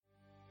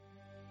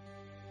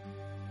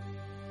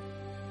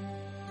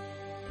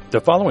The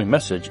following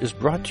message is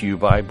brought to you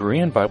by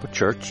Berean Bible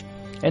Church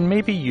and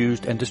may be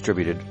used and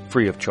distributed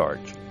free of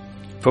charge.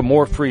 For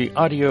more free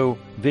audio,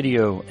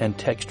 video, and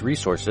text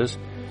resources,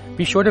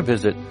 be sure to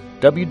visit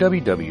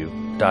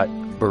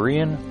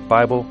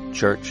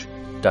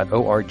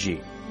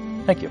www.bereanbiblechurch.org.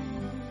 Thank you.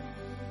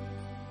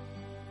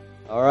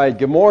 All right,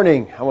 good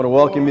morning. I want to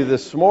welcome you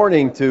this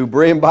morning to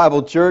Berean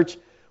Bible Church.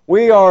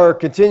 We are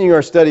continuing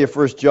our study of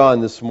 1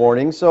 John this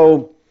morning.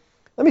 So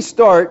let me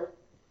start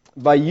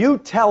by you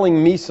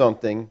telling me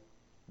something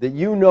that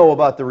you know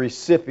about the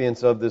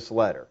recipients of this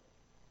letter.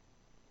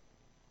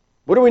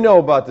 What do we know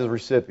about the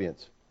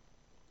recipients?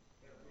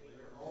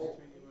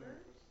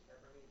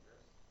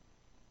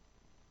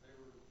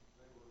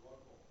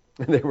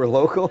 They were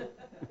local?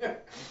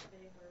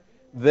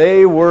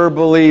 They were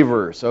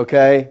believers,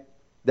 okay?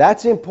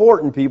 That's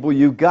important, people.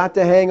 You've got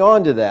to hang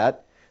on to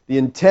that. The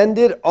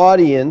intended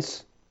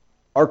audience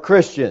are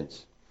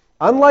Christians.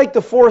 Unlike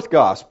the fourth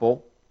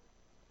gospel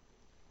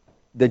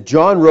that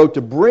John wrote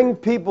to bring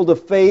people to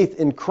faith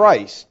in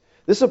Christ,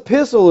 this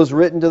epistle is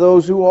written to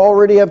those who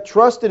already have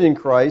trusted in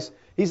Christ.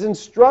 He's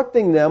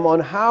instructing them on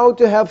how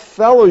to have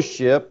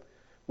fellowship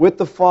with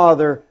the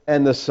Father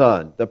and the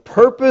Son. The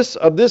purpose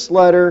of this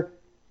letter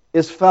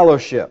is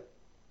fellowship.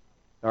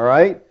 All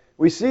right?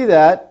 We see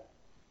that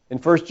in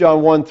 1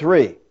 John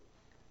 1:3.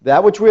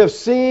 That which we have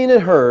seen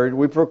and heard,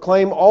 we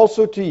proclaim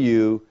also to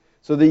you,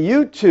 so that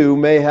you too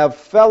may have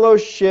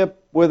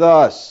fellowship with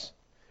us.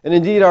 And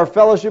indeed, our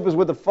fellowship is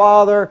with the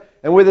Father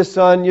and with His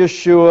Son,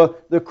 Yeshua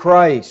the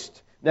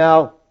Christ.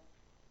 Now,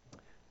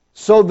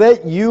 so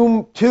that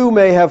you too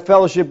may have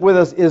fellowship with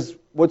us is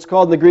what's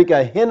called in the Greek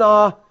a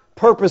hina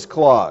purpose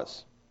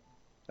clause.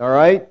 All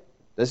right?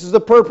 This is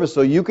the purpose,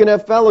 so you can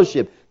have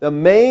fellowship. The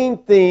main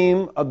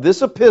theme of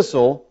this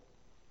epistle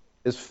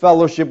is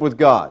fellowship with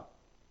God.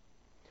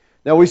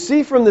 Now, we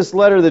see from this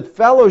letter that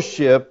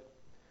fellowship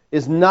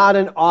is not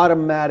an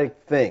automatic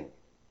thing.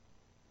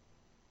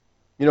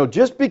 You know,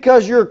 just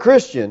because you're a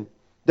Christian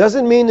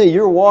doesn't mean that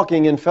you're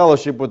walking in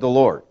fellowship with the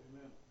Lord.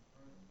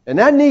 And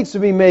that needs to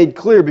be made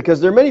clear because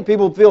there are many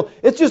people who feel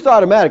it's just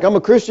automatic. I'm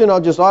a Christian, I'll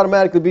just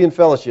automatically be in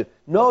fellowship.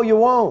 No, you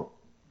won't.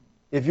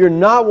 If you're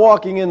not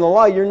walking in the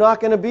light, you're not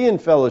going to be in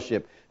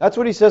fellowship. That's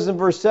what he says in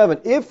verse 7.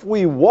 If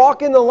we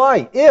walk in the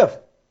light,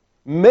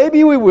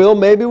 maybe we will,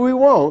 maybe we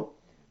won't.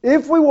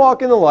 If we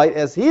walk in the light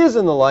as He is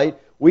in the light,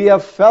 we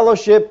have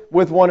fellowship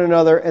with one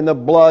another, and the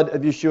blood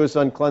of Yeshua's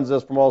Son cleanses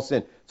us from all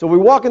sin. So if we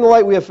walk in the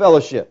light, we have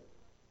fellowship.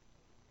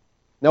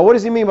 Now, what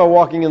does he mean by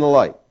walking in the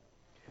light?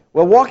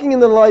 Well, walking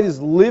in the light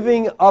is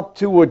living up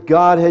to what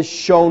God has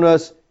shown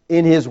us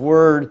in His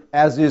Word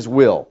as His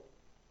will.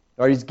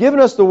 All right, He's given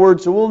us the Word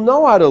so we'll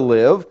know how to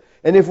live,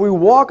 and if we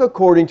walk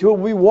according to it,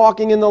 we'll be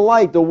walking in the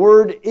light. The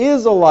Word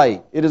is a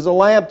light. It is a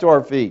lamp to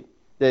our feet,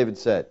 David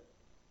said.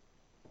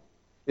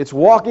 It's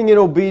walking in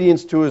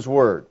obedience to His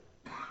Word.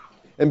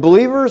 And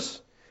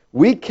believers,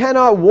 we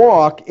cannot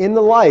walk in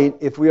the light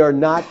if we are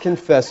not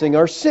confessing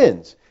our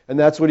sins. And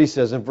that's what he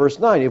says in verse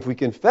 9. If we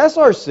confess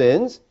our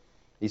sins,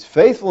 He's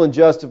faithful and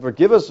just to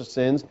forgive us our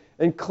sins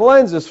and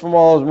cleanse us from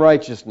all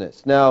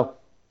unrighteousness. Now,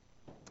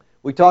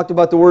 we talked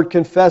about the word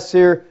confess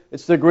here.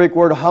 It's the Greek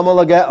word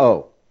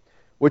homologeo,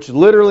 which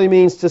literally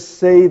means to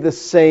say the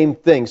same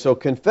thing. So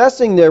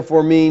confessing,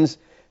 therefore, means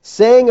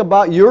saying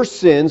about your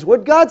sins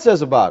what God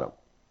says about them.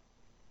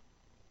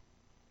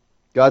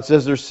 God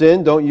says there's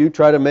sin. Don't you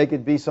try to make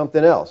it be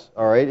something else.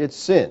 All right? It's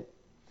sin.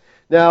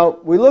 Now,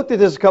 we looked at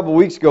this a couple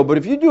weeks ago, but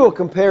if you do a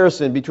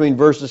comparison between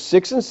verses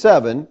 6 and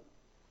 7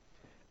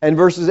 and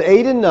verses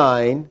 8 and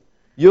 9,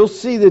 you'll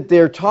see that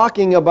they're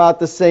talking about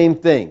the same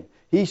thing.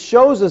 He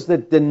shows us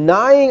that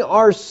denying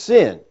our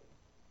sin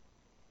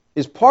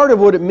is part of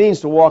what it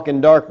means to walk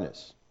in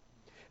darkness.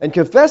 And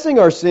confessing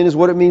our sin is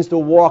what it means to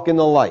walk in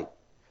the light.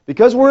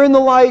 Because we're in the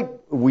light,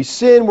 we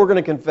sin, we're going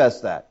to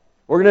confess that.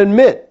 We're going to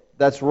admit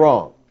that's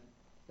wrong.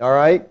 All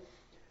right?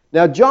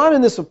 Now, John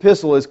in this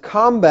epistle is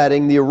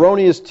combating the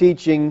erroneous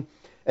teaching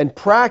and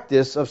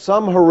practice of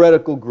some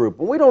heretical group.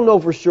 And we don't know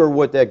for sure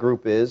what that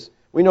group is.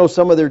 We know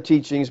some of their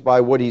teachings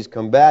by what he's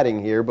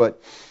combating here,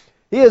 but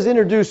he has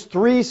introduced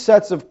three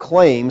sets of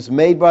claims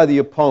made by the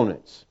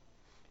opponents.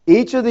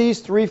 Each of these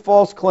three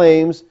false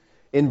claims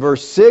in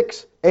verse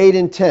 6, 8,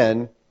 and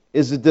 10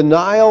 is a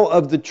denial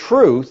of the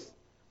truth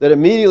that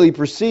immediately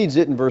precedes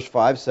it in verse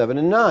 5, 7,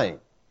 and 9.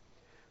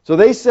 So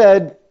they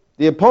said,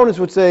 the opponents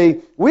would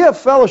say, we have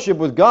fellowship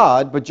with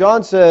God, but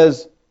John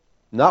says,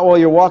 not while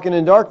you're walking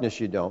in darkness,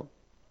 you don't.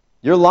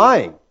 You're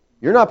lying.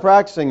 You're not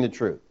practicing the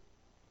truth.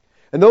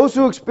 And those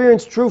who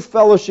experience true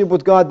fellowship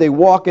with God, they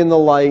walk in the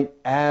light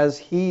as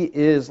He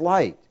is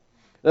light.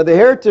 Now the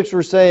heretics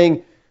were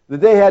saying that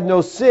they had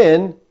no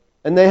sin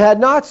and they had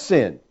not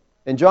sinned.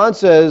 And John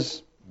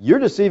says, you're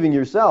deceiving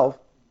yourself.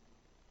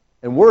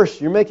 And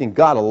worse, you're making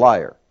God a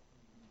liar.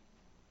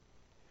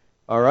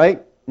 All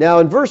right? Now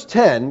in verse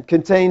 10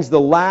 contains the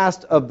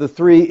last of the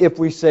three if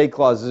we say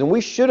clauses. And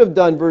we should have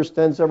done verse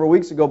 10 several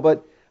weeks ago,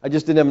 but I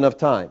just didn't have enough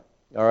time.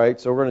 All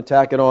right, so we're going to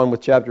tack it on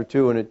with chapter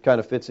 2, and it kind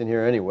of fits in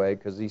here anyway,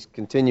 because he's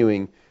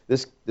continuing,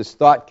 this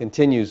thought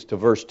continues to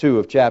verse 2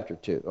 of chapter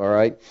 2, all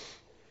right?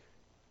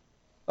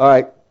 All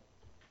right,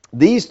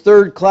 these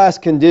third-class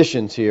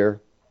conditions here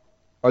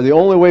are the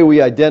only way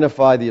we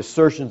identify the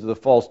assertions of the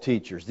false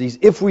teachers. These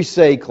if we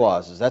say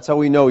clauses, that's how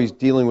we know he's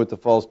dealing with the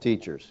false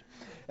teachers.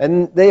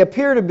 And they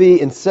appear to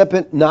be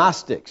incipient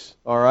Gnostics,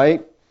 all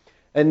right?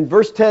 And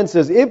verse 10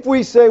 says, if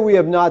we say we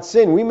have not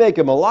sinned, we make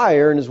him a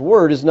liar, and his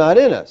word is not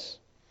in us.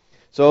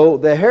 So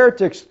the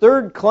heretic's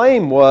third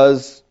claim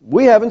was,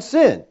 we haven't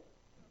sinned.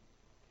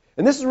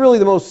 And this is really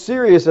the most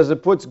serious, as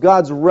it puts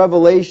God's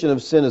revelation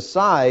of sin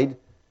aside,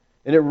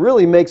 and it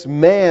really makes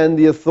man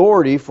the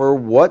authority for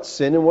what's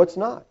sin and what's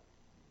not.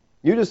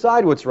 You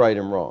decide what's right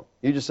and wrong.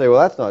 You just say,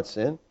 well, that's not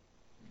sin.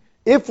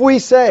 If we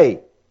say,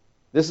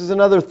 this is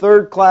another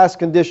third-class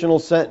conditional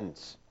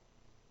sentence.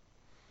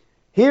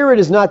 Here it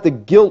is not the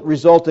guilt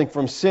resulting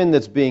from sin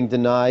that's being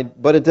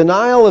denied, but a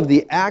denial of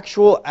the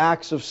actual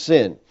acts of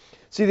sin.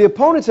 See, the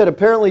opponents had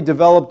apparently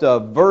developed a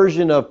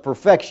version of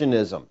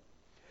perfectionism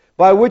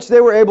by which they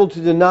were able to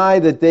deny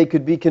that they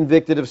could be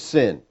convicted of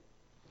sin.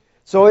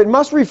 So it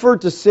must refer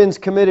to sins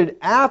committed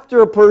after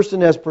a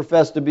person has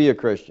professed to be a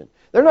Christian.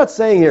 They're not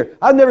saying here,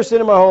 I've never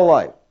sinned in my whole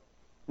life.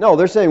 No,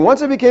 they're saying,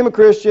 once I became a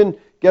Christian,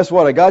 guess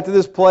what? I got to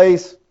this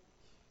place,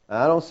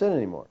 I don't sin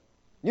anymore.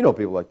 You know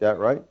people like that,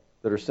 right?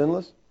 That are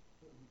sinless?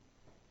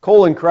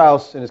 Colin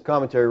Krause, in his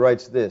commentary,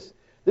 writes this.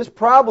 This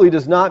probably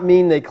does not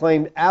mean they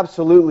claimed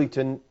absolutely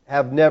to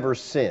have never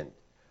sinned.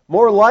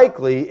 More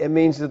likely, it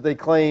means that they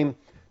claim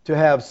to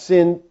have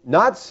sinned,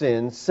 not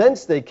sinned,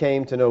 since they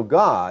came to know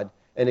God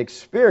and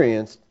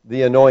experienced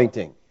the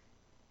anointing.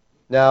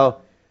 Now,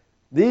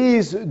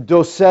 these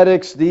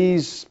docetics,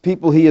 these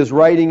people he is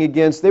writing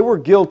against, they were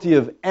guilty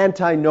of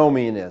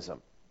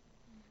antinomianism.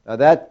 Now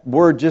that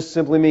word just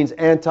simply means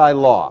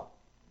anti-law.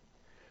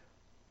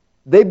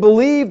 They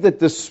believed that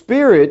the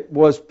spirit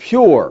was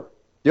pure,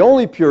 the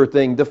only pure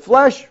thing. The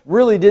flesh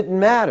really didn't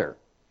matter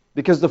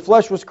because the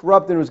flesh was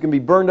corrupt and it was going to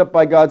be burned up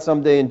by God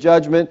someday in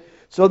judgment.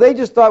 So they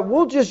just thought,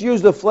 we'll just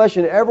use the flesh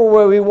in every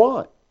way we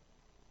want.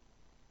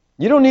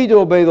 You don't need to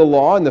obey the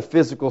law in the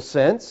physical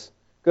sense.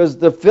 Because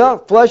the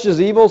flesh is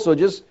evil, so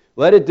just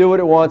let it do what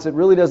it wants. It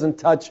really doesn't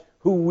touch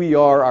who we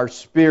are, our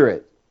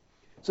spirit.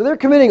 So they're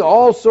committing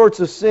all sorts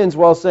of sins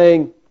while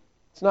saying,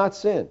 it's not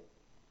sin.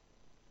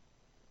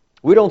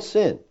 We don't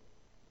sin.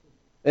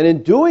 And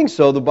in doing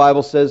so, the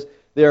Bible says,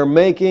 they are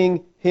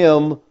making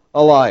him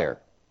a liar.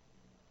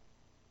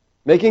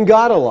 Making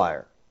God a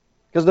liar.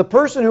 Because the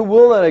person who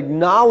will not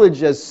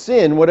acknowledge as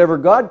sin, whatever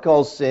God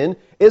calls sin,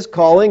 is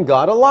calling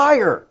God a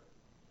liar.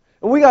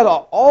 And we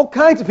got all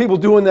kinds of people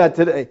doing that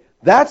today.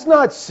 That's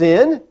not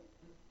sin.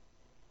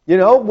 You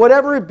know,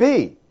 whatever it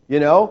be. You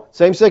know,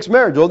 same-sex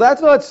marriage. Well,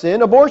 that's not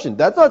sin. Abortion,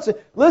 that's not sin.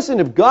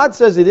 Listen, if God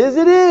says it is,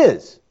 it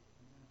is.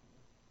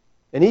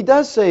 And He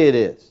does say it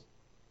is.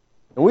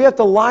 And we have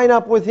to line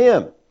up with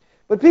Him.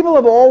 But people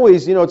have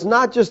always, you know, it's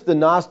not just the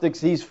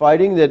Gnostics He's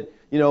fighting that,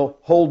 you know,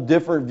 hold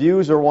different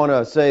views or want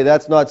to say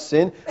that's not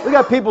sin. We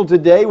got people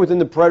today within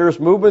the preterist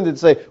movement that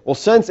say, well,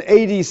 since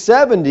AD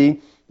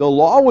 70, the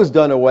law was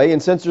done away,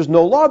 and since there's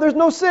no law, there's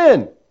no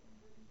sin.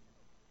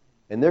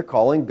 And they're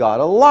calling God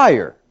a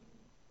liar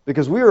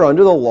because we are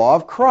under the law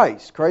of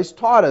Christ. Christ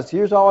taught us,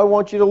 here's how I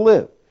want you to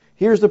live.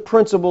 Here's the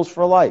principles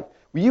for life.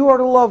 You are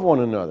to love one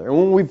another. And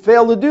when we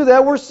fail to do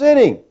that, we're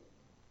sinning.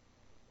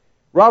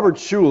 Robert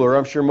Schuller,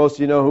 I'm sure most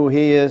of you know who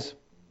he is.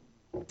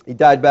 He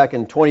died back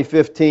in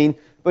 2015.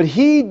 But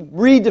he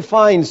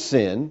redefined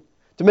sin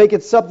to make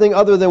it something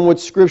other than what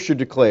Scripture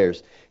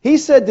declares. He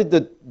said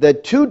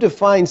that to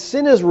define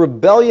sin as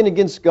rebellion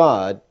against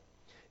God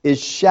is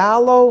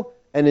shallow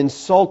and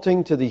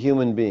insulting to the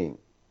human being.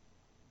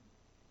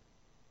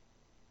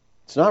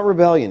 It's not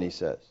rebellion, he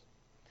says.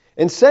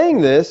 In saying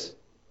this,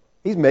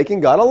 he's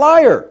making God a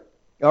liar.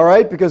 All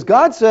right? Because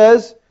God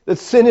says that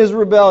sin is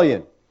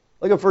rebellion.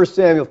 Look at 1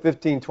 Samuel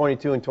 15,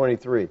 22 and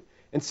 23.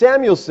 And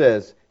Samuel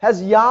says,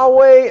 has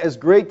Yahweh as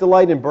great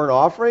delight in burnt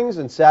offerings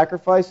and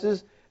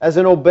sacrifices as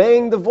in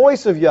obeying the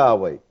voice of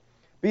Yahweh?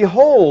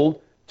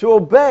 Behold, to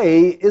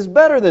obey is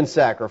better than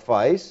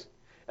sacrifice,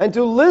 and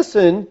to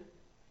listen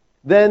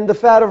than the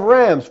fat of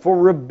rams. For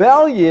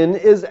rebellion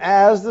is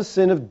as the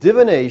sin of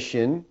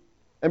divination,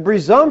 and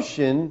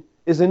presumption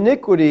is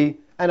iniquity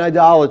and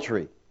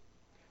idolatry.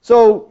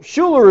 So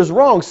Schuller is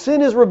wrong.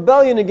 Sin is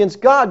rebellion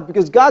against God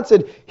because God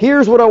said,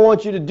 here's what I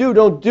want you to do,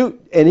 don't do,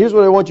 and here's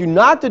what I want you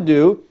not to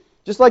do,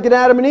 just like in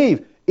Adam and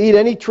Eve. Eat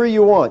any tree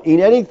you want. Eat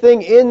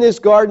anything in this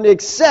garden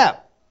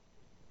except.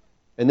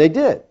 And they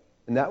did.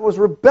 And that was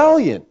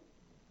rebellion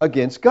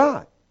against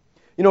God.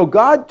 You know,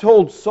 God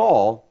told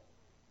Saul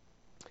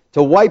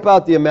to wipe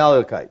out the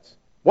Amalekites.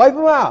 Wipe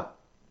them out.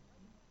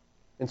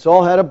 And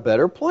Saul had a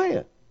better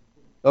plan.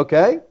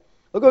 Okay?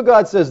 Look what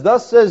God says.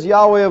 Thus says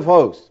Yahweh of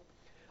hosts.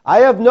 I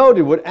have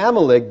noted what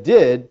Amalek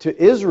did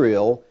to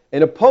Israel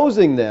in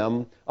opposing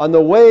them on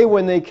the way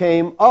when they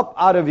came up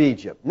out of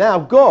Egypt. Now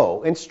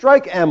go and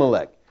strike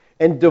Amalek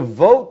and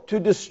devote to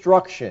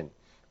destruction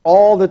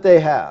all that they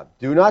have.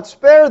 Do not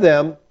spare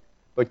them,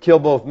 but kill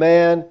both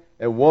man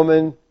and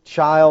woman,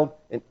 child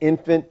and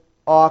infant,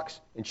 ox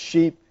and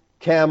sheep,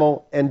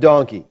 camel and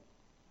donkey.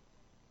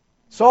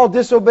 Saul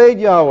disobeyed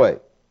Yahweh.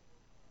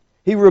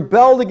 He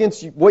rebelled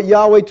against what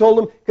Yahweh told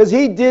him because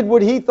he did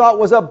what he thought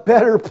was a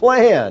better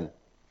plan.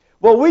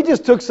 Well, we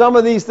just took some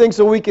of these things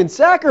so we can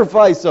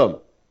sacrifice them.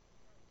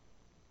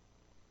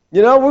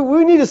 You know,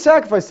 we need to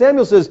sacrifice.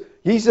 Samuel says,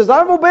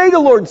 I've obeyed the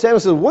Lord. And Samuel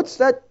says, what's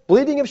that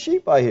bleating of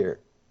sheep I hear?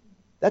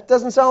 That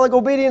doesn't sound like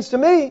obedience to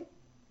me.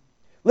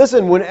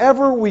 Listen,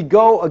 whenever we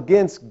go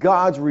against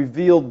God's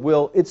revealed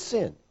will, it's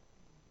sin.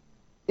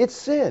 It's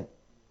sin.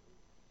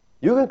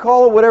 You can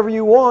call it whatever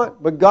you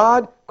want, but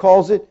God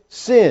calls it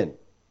sin.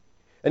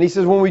 And he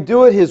says when we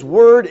do it, his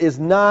word is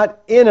not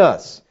in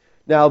us.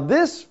 Now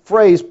this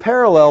phrase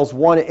parallels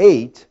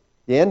 1:8,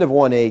 the end of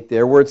 1:8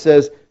 there, where it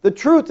says, the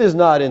truth is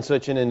not in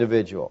such an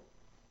individual.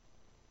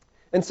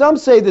 And some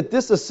say that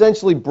this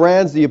essentially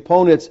brands the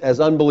opponents as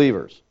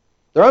unbelievers.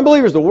 They're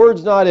unbelievers, the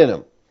word's not in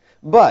them.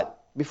 But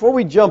before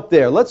we jump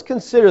there, let's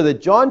consider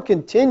that John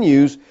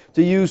continues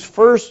to use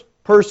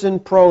first-person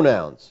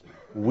pronouns.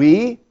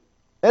 We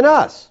and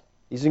us.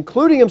 He's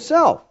including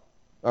himself,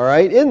 all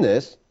right, in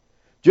this,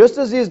 just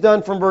as he has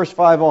done from verse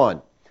 5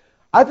 on.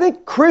 I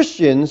think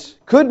Christians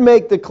could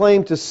make the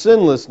claim to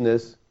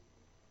sinlessness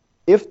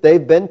if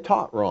they've been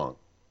taught wrong.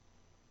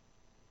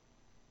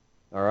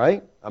 All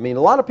right? I mean,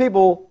 a lot of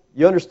people,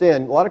 you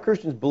understand, a lot of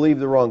Christians believe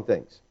the wrong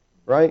things,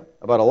 right?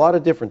 About a lot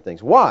of different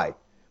things. Why?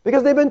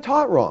 Because they've been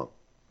taught wrong.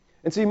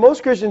 And see,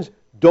 most Christians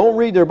don't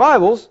read their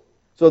Bibles,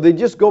 so they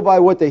just go by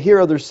what they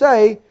hear others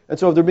say, and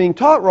so if they're being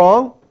taught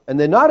wrong, and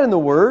they're not in the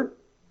Word,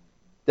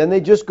 then they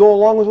just go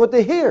along with what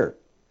they hear.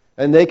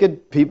 And they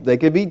could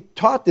be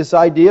taught this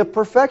idea of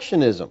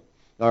perfectionism.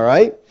 All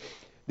right?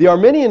 The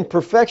Arminian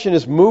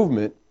perfectionist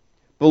movement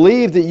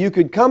believed that you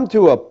could come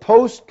to a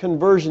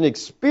post-conversion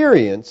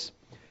experience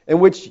in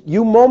which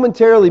you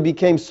momentarily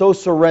became so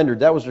surrendered.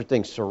 That was their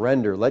thing,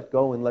 surrender, let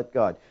go and let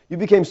God. You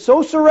became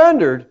so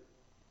surrendered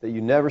that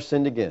you never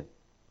sinned again.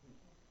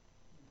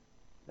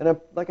 And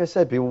like I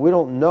said, people, we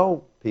don't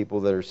know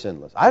people that are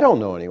sinless. I don't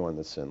know anyone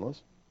that's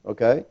sinless,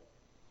 okay?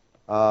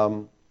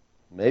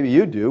 Maybe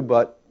you do,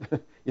 but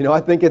you know,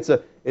 I think it's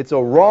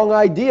a wrong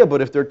idea,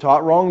 but if they're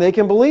taught wrong, they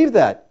can believe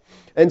that.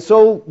 And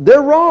so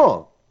they're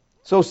wrong.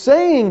 So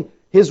saying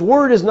his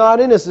word is not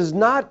in us is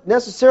not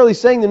necessarily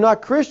saying they're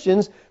not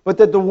Christians, but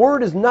that the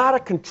word is not a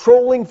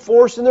controlling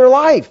force in their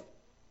life.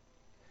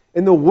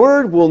 And the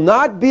word will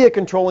not be a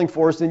controlling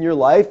force in your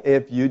life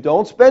if you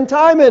don't spend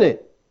time in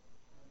it.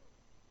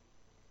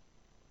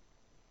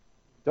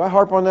 Do I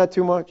harp on that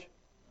too much?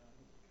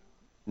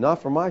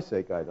 Not for my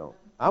sake, I don't.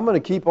 I'm going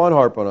to keep on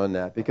harping on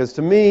that because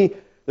to me,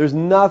 there's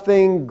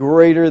nothing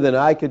greater than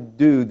I could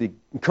do to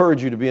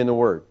encourage you to be in the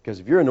Word. Because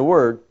if you're in the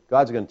Word,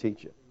 God's going to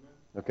teach you.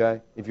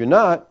 Okay? If you're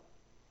not,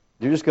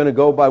 you're just going to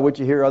go by what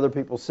you hear other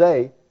people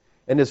say.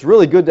 And it's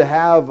really good to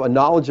have a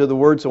knowledge of the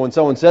Word so when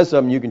someone says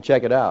something, you can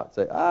check it out.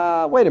 Say,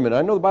 wait a minute,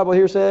 I know the Bible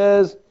here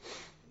says...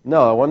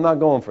 No, I'm not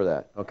going for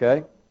that.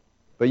 Okay?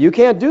 But you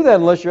can't do that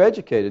unless you're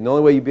educated. And the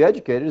only way you'd be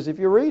educated is if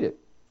you read it.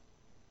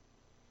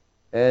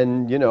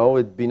 And, you know,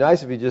 it'd be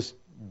nice if you just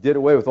did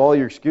away with all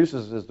your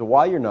excuses as to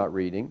why you're not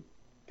reading,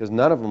 because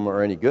none of them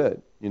are any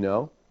good, you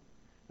know.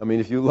 I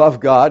mean, if you love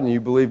God and you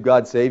believe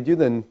God saved you,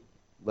 then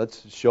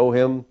let's show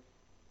Him,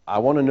 I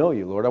want to know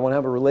you, Lord. I want to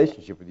have a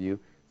relationship with you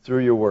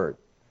through your Word.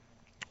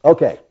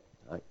 Okay.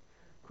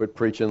 Quit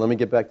preaching. Let me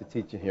get back to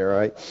teaching here, all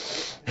right?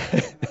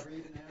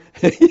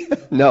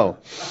 No.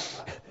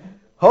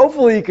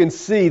 Hopefully you can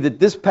see that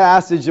this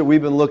passage that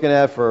we've been looking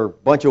at for a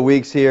bunch of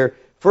weeks here,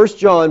 1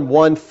 John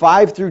 1,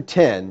 5 through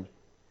 10,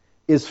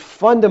 is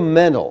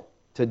fundamental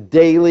to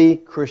daily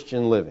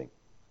Christian living.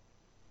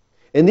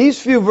 In these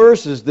few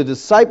verses, the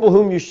disciple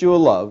whom Yeshua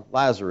loved,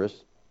 Lazarus,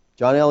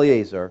 John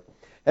Eliezer,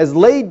 has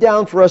laid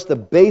down for us the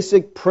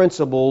basic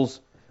principles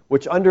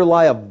which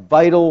underlie a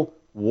vital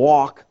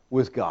walk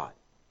with God.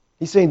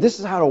 He's saying this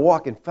is how to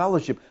walk in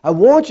fellowship. I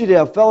want you to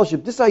have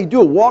fellowship. This is how you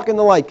do it. Walk in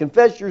the light.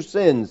 Confess your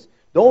sins.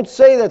 Don't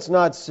say that's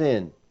not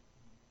sin.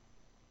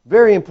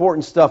 Very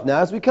important stuff.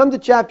 Now, as we come to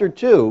chapter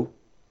 2,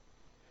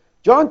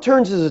 John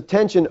turns his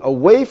attention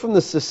away from the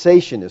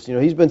cessationists. You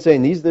know, he's been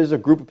saying there's a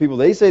group of people,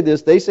 they say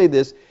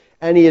this,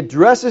 and he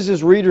addresses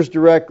his readers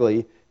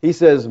directly. He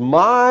says,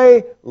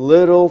 my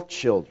little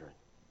children.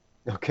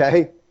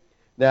 Okay?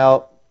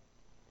 Now,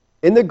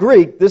 in the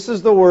Greek, this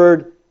is the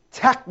word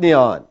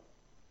teknion.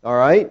 All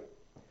right?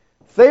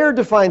 Thayer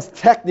defines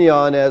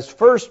teknion as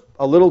first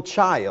a little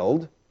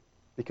child,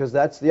 because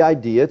that's the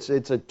idea.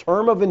 It's a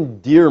term of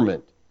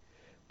endearment.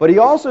 But he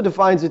also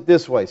defines it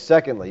this way.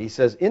 Secondly, he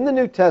says, in the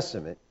New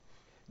Testament,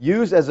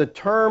 used as a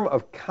term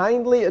of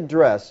kindly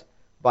address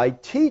by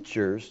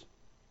teachers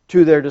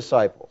to their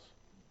disciples.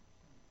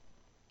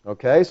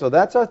 Okay, so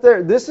that's out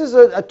there. This is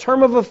a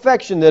term of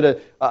affection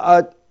that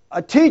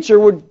a teacher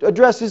would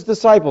address his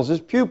disciples, his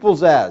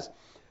pupils as.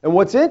 And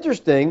what's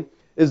interesting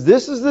is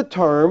this is the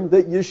term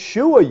that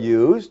Yeshua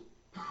used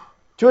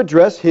to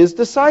address his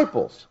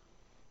disciples.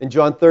 In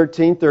John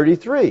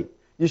 13:33,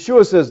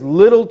 Yeshua says,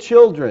 little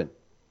children,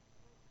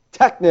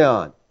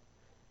 teknion.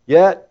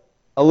 Yet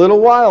a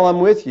little while I'm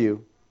with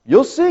you.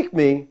 You'll seek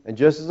me, and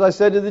just as I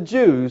said to the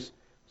Jews,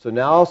 so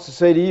now I'll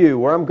say to you,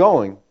 where I'm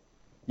going,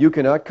 you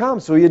cannot come.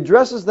 So he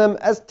addresses them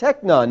as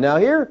teknon. Now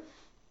here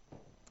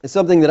is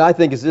something that I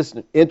think is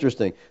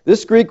interesting.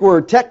 This Greek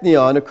word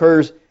teknion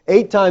occurs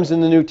 8 times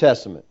in the New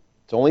Testament.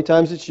 It's the only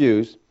times it's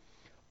used.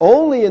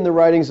 Only in the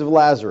writings of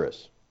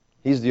Lazarus.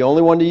 He's the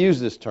only one to use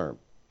this term.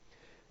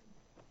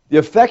 The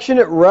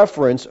affectionate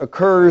reference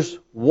occurs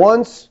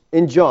once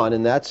in John,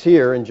 and that's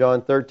here in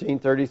John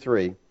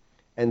 13:33,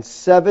 and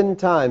 7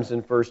 times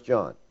in 1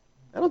 John.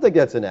 I don't think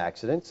that's an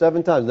accident.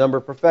 7 times. Number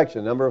of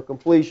perfection, number of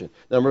completion,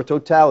 number of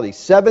totality.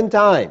 7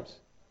 times.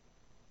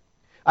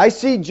 I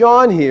see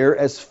John here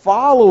as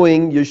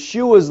following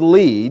Yeshua's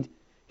lead.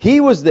 He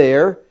was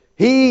there.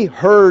 He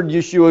heard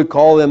Yeshua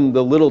call them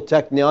the little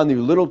teknion, the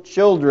little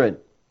children.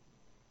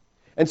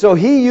 And so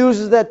he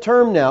uses that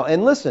term now.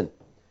 And listen,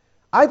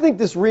 I think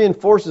this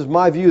reinforces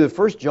my view that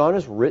 1 John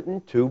is written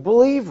to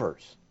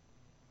believers.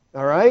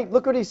 All right?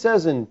 Look what he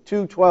says in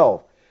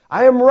 2:12.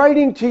 I am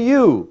writing to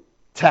you,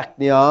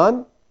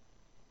 teknion,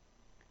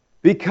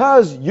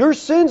 because your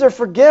sins are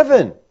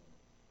forgiven.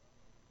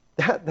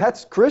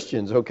 That's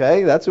Christians,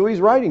 okay? That's who he's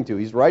writing to.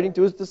 He's writing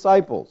to his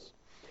disciples.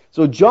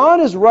 So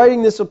John is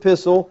writing this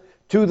epistle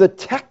to the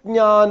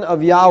teknion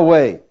of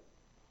Yahweh.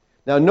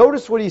 Now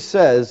notice what he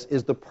says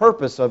is the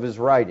purpose of his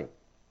writing.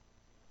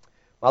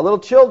 My little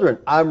children,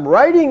 I'm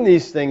writing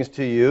these things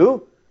to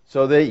you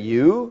so that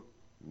you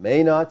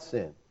may not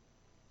sin.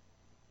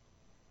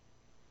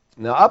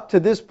 Now up to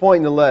this point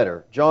in the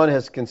letter, John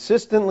has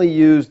consistently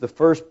used the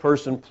first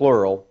person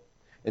plural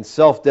in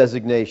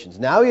self-designations.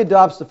 Now he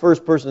adopts the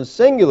first person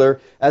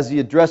singular as he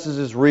addresses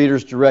his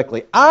readers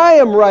directly. I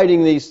am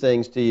writing these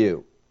things to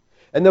you.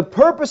 And the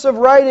purpose of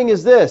writing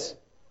is this: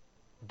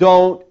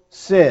 don't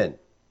sin.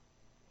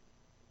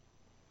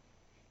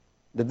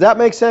 Does that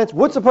make sense?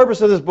 What's the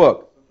purpose of this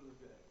book?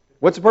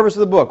 What's the purpose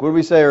of the book? What did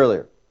we say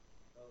earlier?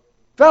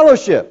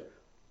 Fellowship.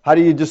 How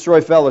do you destroy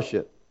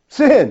fellowship?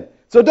 Sin.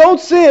 So don't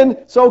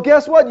sin. So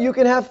guess what? You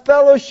can have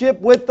fellowship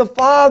with the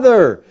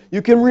Father.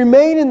 You can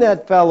remain in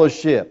that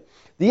fellowship.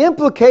 The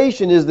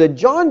implication is that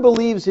John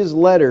believes his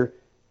letter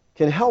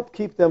can help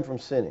keep them from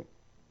sinning.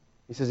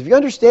 He says, if you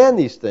understand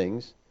these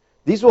things,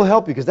 these will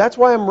help you, because that's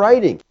why I'm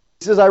writing.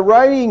 He says, I'm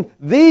writing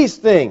these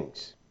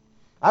things.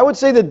 I would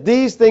say that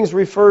these things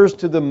refers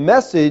to the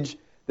message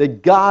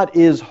that God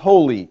is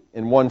holy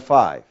in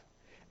 1:5,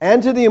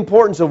 and to the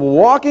importance of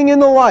walking in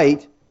the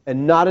light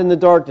and not in the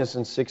darkness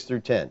in 6 through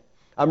 10.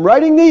 I'm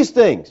writing these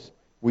things.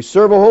 We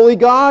serve a holy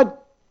God.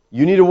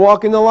 You need to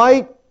walk in the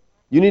light.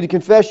 You need to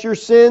confess your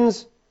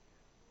sins.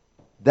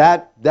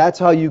 That's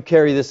how you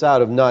carry this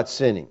out of not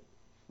sinning.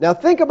 Now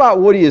think about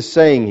what he is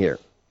saying here.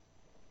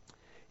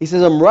 He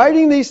says, I'm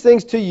writing these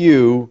things to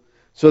you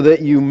so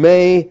that you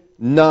may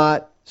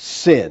not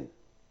sin.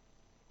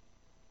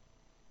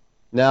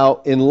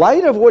 Now, in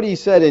light of what he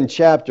said in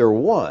chapter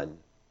 1,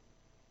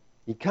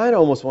 you kind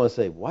of almost want to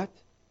say, what?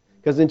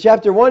 Because in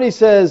chapter 1 he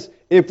says,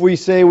 if we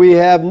say we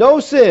have no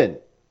sin.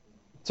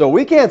 So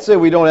we can't say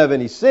we don't have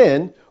any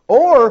sin,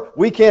 or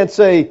we can't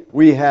say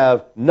we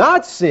have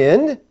not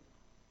sinned.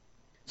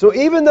 So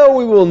even though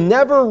we will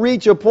never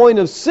reach a point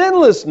of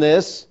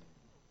sinlessness,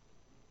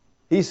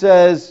 he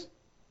says,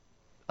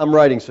 I'm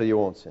writing so you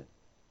won't sin.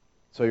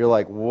 So you're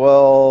like,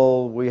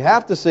 well, we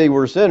have to say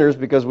we're sinners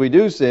because we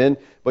do sin,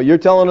 but you're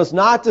telling us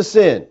not to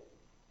sin.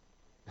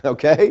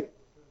 Okay?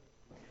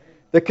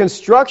 The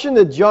construction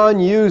that John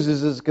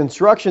uses is a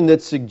construction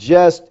that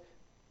suggests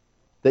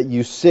that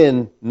you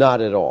sin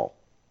not at all.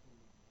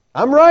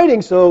 I'm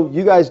writing so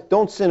you guys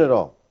don't sin at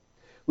all.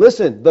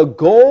 Listen, the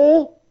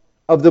goal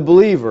of the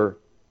believer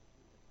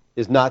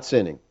is not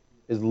sinning,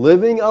 is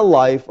living a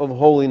life of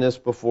holiness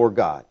before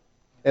God.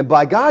 And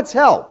by God's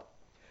help,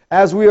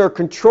 as we are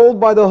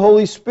controlled by the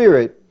Holy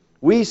Spirit,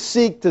 we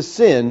seek to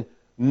sin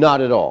not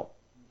at all.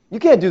 You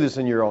can't do this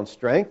in your own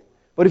strength,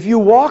 but if you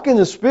walk in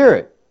the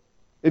Spirit,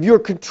 if you're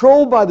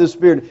controlled by the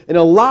Spirit and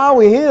allow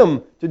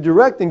Him to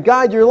direct and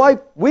guide your life,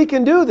 we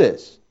can do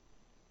this.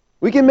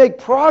 We can make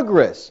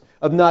progress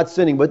of not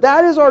sinning, but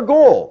that is our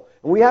goal,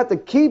 and we have to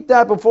keep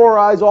that before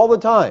our eyes all the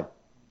time.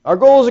 Our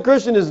goal as a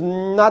Christian is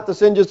not to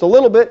sin just a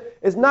little bit,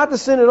 it's not to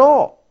sin at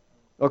all.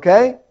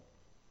 Okay?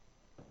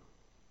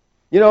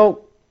 You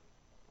know,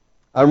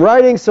 I'm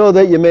writing so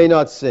that you may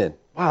not sin.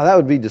 Wow, that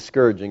would be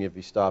discouraging if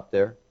you stopped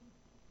there.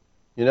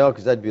 You know,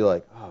 because I'd be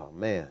like, oh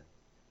man,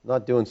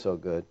 not doing so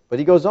good. But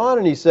he goes on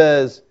and he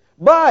says,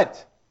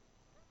 but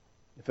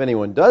if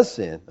anyone does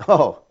sin,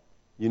 oh,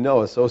 you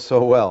know us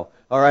so well.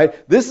 All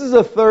right, this is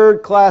a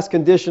third-class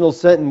conditional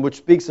sentence which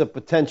speaks of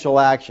potential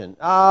action.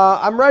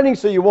 I'm writing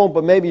so you won't,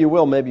 but maybe you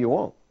will, maybe you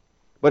won't.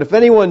 But if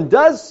anyone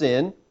does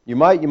sin, you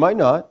might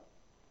not.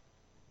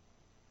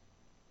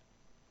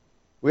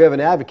 We have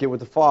an advocate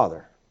with the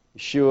Father,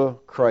 Yeshua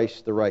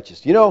Christ the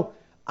righteous. You know,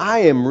 I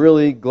am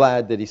really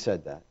glad that he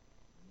said that.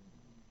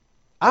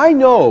 I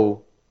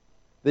know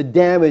the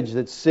damage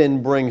that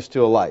sin brings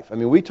to a life. I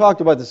mean, we talked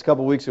about this a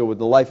couple weeks ago with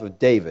the life of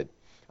David.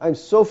 I'm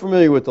so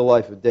familiar with the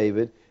life of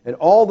David, and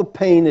all the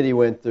pain that he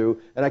went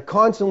through, and I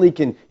constantly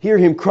can hear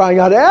him crying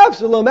out,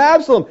 Absalom,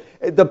 Absalom!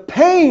 The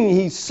pain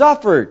he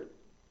suffered,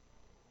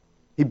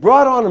 he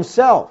brought on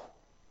himself.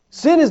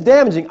 Sin is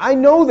damaging. I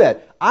know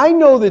that. I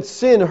know that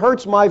sin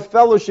hurts my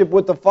fellowship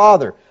with the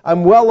Father.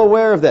 I'm well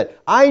aware of that.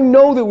 I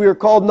know that we are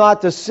called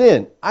not to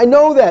sin. I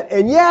know that.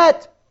 And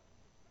yet,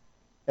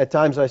 at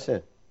times I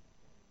sin.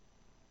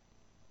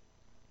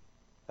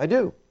 I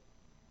do.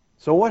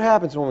 So what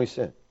happens when we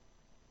sin?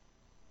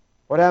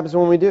 What happens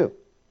when we do?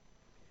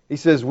 He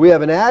says, we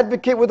have an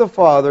advocate with the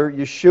Father,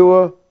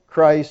 Yeshua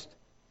Christ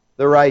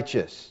the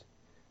righteous.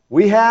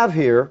 We have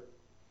here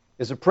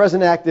is a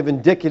present active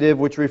indicative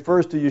which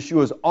refers to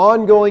Yeshua's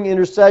ongoing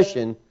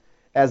intercession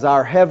as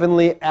our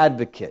heavenly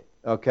advocate.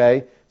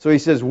 Okay? So he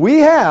says, we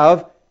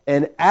have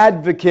an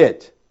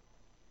advocate.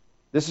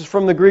 This is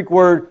from the Greek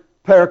word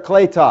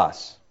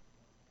parakletos.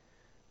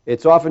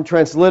 It's often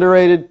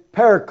transliterated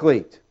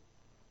paraclete.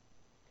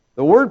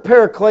 The word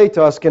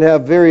parakletos can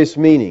have various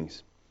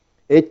meanings.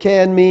 It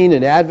can mean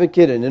an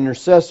advocate, an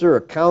intercessor,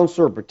 a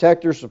counselor, a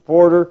protector,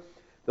 supporter.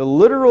 The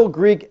literal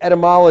Greek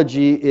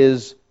etymology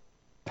is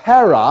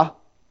para,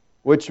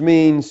 which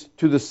means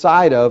to the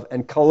side of,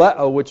 and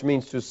kaleo, which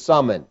means to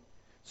summon.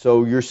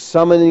 So you're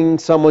summoning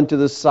someone to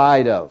the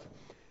side of.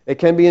 It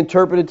can be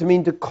interpreted to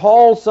mean to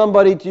call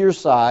somebody to your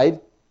side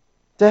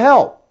to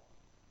help,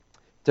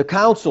 to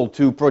counsel,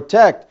 to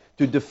protect,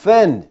 to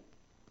defend.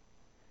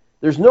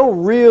 There's no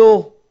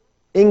real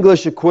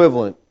English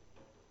equivalent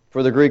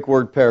for the Greek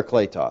word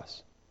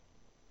parakletos.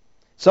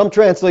 Some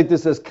translate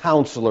this as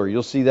counselor.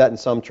 You'll see that in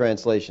some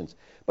translations.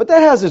 But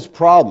that has its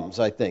problems,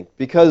 I think,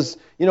 because,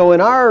 in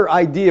our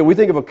idea, we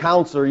think of a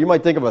counselor, you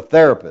might think of a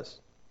therapist.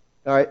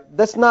 All right?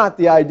 That's not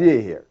the idea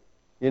here.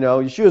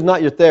 Yeshua's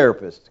not your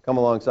therapist to come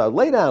alongside.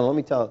 Lay down, let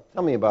me tell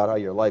me about how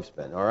your life's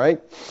been, all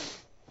right?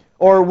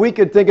 Or we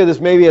could think of this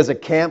maybe as a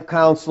camp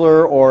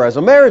counselor or as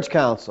a marriage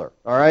counselor,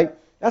 all right?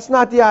 That's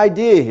not the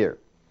idea here.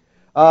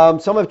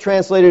 Some have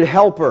translated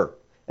helper,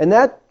 and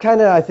that kind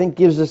of, I think,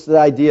 gives us the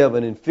idea of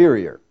an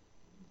inferior.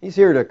 He's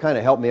here to kind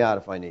of help me out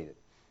if I need it.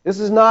 This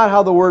is not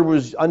how the word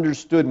was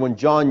understood when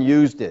John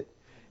used it.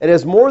 It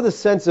has more the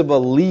sense of a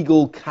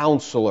legal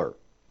counselor.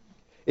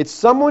 It's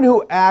someone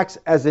who acts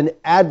as an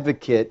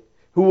advocate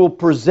who will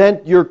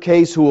present your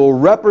case, who will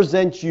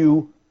represent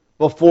you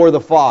before the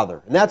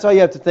Father. And that's how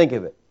you have to think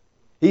of it.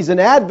 He's an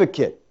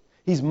advocate.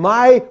 He's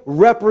my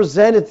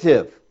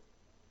representative.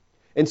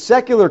 In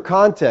secular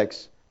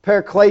contexts,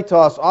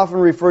 parakletos often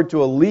referred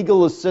to a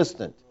legal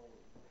assistant,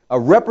 a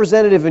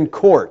representative in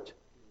court.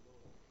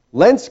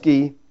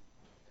 Lenski,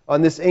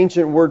 on this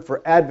ancient word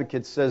for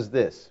advocate, says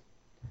this: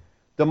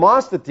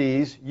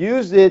 Demosthenes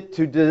used it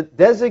to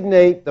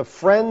designate the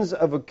friends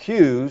of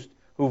accused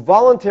who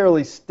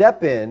voluntarily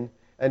step in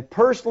and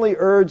personally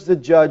urge the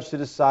judge to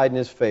decide in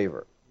his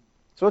favor.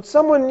 So it's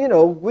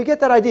someone, we get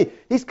that idea.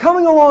 He's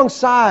coming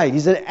alongside.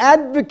 He's an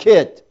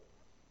advocate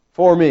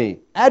for me,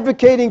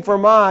 advocating for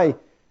my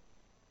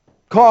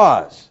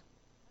cause.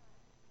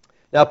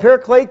 Now,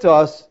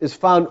 parakletos is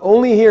found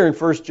only here in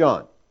 1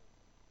 John.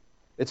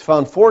 It's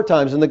found 4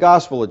 times in the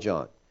Gospel of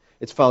John.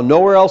 It's found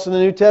nowhere else in the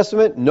New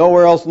Testament,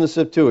 nowhere else in the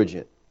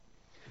Septuagint.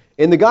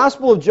 In the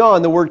Gospel of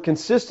John, the word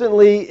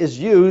consistently is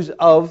used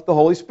of the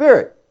Holy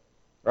Spirit.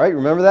 Right?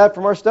 Remember that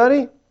from our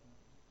study?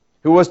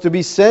 Who was to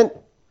be sent,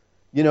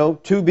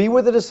 to be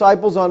with the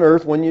disciples on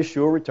earth when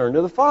Yeshua returned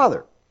to the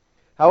Father.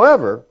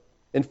 However,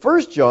 in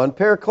 1 John,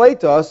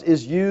 parakletos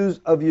is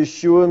used of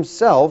Yeshua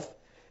himself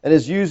and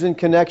is used in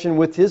connection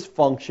with his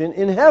function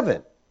in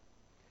heaven.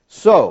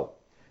 So,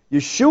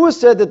 Yeshua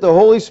said that the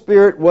Holy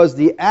Spirit was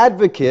the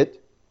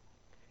advocate,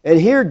 and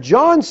here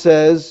John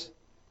says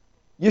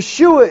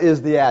Yeshua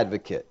is the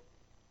advocate.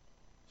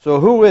 So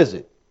who is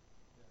it?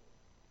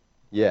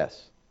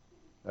 Yes.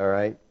 All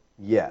right?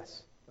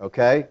 Yes.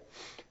 Okay?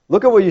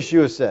 Look at what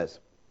Yeshua says.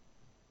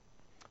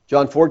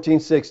 John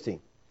 14:16.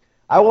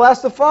 I will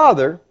ask the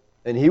Father,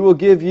 and he will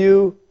give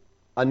you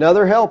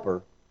another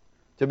helper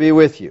to be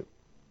with you.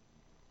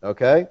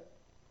 Okay?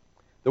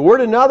 The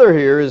word another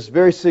here is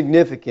very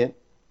significant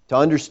to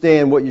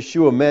understand what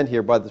Yeshua meant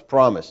here by this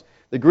promise.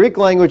 The Greek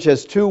language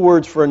has 2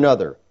 words for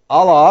another,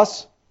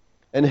 allos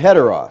and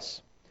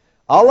heteros.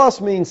 Allos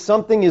means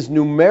something is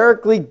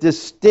numerically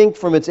distinct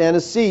from its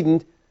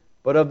antecedent,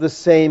 but of the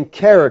same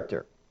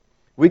character.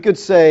 We could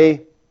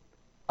say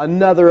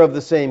another of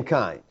the same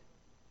kind.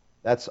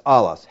 That's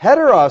allos.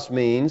 Heteros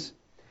means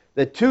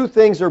that 2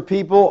 things or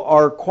people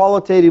are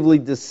qualitatively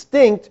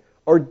distinct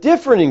or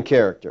different in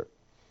character.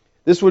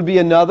 This would be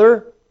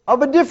another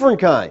of a different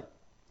kind.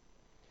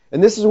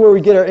 And this is where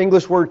we get our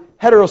English word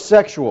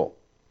heterosexual,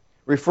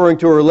 referring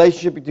to a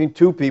relationship between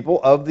 2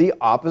 people of the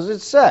opposite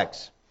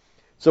sex.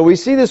 So we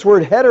see this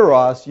word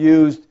heteros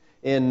used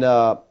in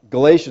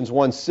Galatians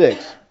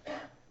 1:6.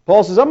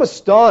 Paul says, I'm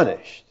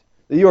astonished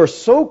that you are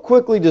so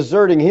quickly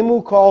deserting him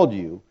who called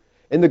you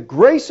in the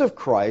grace of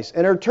Christ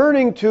and are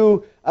turning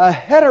to a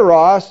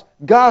heteros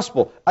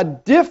gospel, a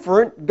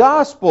different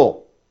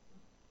gospel.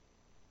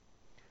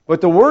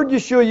 But the word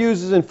Yeshua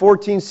uses in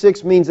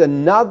 14:6 means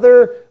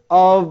another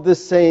of the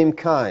same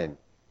kind.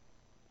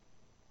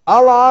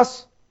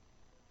 Allos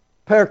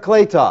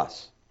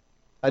Parakletos.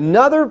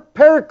 Another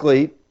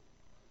paraclete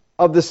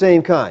of the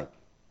same kind.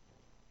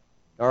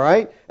 All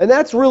right? And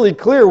that's really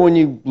clear when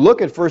you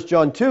look at 1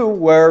 John 2,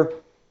 where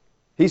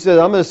he says,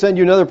 I'm going to send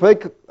you another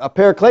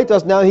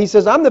Parakletos. Now he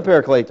says, I'm the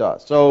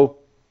Parakletos. So,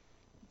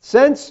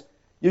 since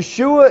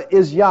Yeshua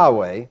is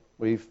Yahweh,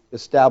 we've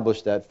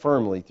established that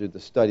firmly through the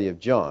study of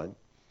John,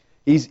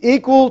 He's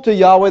equal to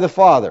Yahweh the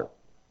Father.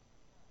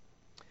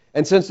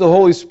 And since the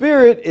Holy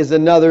Spirit is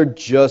another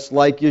just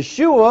like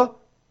Yeshua,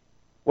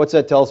 what's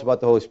that tell us about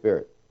the Holy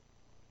Spirit?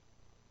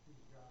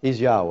 He's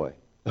Yahweh.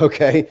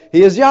 Okay?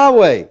 He is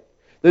Yahweh.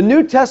 The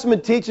New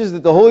Testament teaches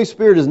that the Holy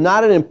Spirit is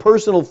not an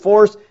impersonal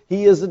force.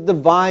 He is a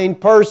divine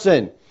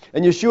person.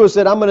 And Yeshua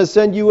said, I'm going to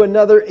send you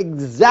another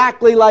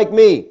exactly like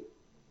me.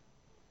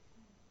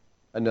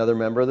 Another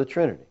member of the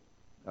Trinity.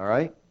 All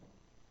right?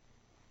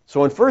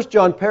 So in 1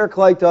 John,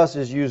 Parakletos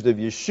is used of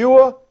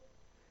Yeshua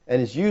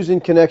and is used in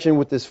connection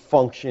with this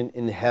function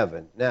in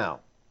heaven.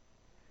 Now,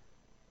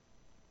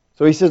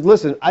 so he says,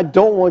 listen, I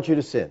don't want you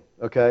to sin,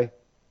 okay?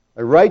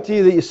 I write to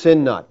you that you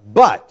sin not.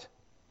 But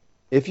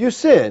if you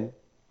sin,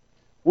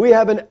 we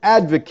have an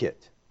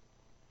advocate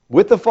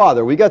with the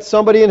Father. We got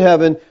somebody in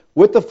heaven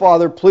with the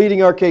Father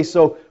pleading our case.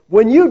 So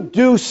when you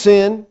do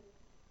sin,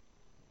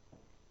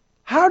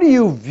 how do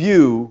you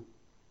view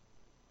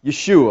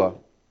Yeshua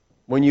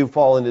when you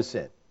fall into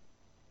sin?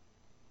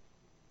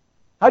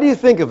 How do you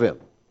think of Him?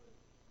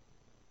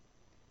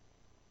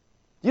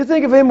 Do you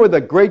think of Him with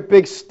a great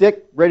big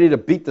stick ready to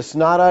beat the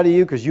snot out of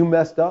you because you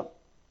messed up?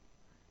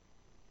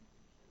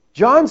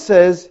 John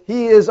says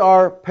He is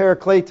our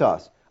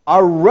Parakletos,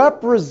 our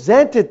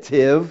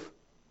representative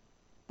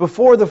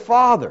before the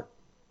Father.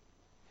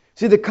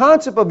 See, the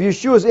concept of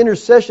Yeshua's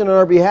intercession on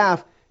our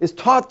behalf is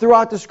taught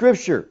throughout the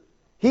Scripture.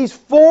 He's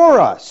for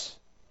us.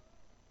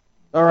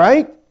 All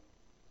right?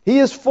 He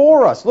is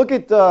for us. Look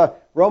at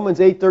Romans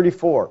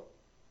 8:34.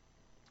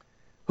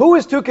 Who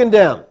is to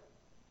condemn?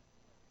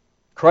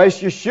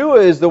 Christ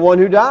Yeshua is the one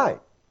who died.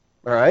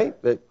 All right?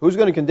 But who's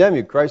going to condemn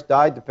you? Christ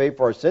died to pay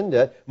for our sin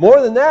debt. More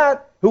than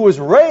that, who was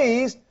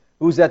raised,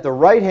 who's at the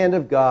right hand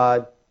of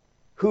God,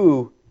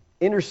 who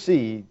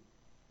indeed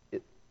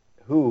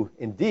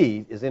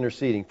is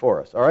interceding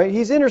for us. All right?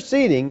 He's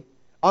interceding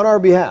on our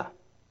behalf.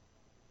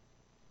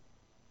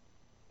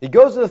 He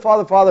goes to the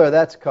Father,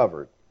 that's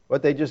covered.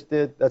 What they just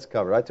did, that's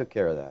covered. I took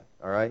care of that.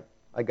 All right?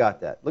 I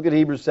got that. Look at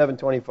Hebrews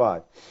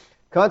 7:25.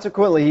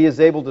 Consequently, He is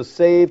able to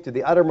save to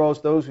the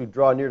uttermost those who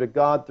draw near to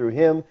God through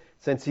Him,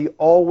 since He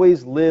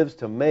always lives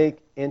to make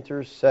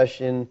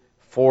intercession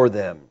for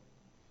them.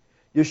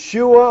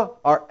 Yeshua,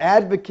 our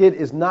advocate,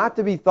 is not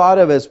to be thought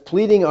of as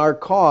pleading our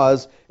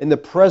cause in the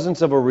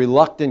presence of a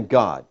reluctant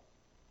God,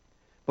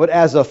 but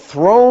as a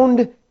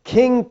throned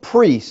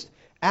king-priest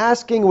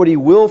asking what He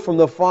will from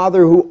the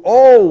Father, who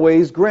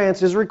always grants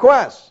His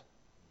requests.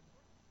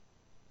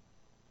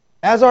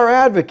 As our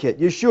advocate,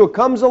 Yeshua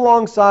comes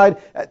alongside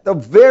at the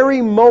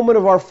very moment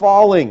of our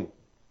falling.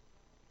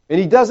 And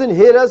He doesn't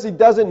hit us, He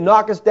doesn't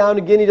knock us down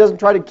again, He doesn't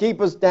try to keep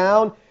us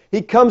down.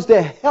 He comes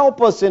to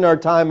help us in our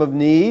time of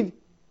need.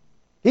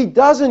 He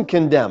doesn't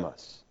condemn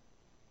us.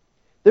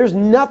 There's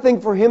nothing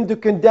for Him to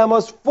condemn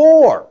us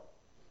for,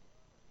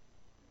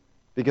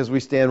 because we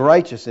stand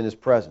righteous in His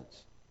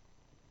presence.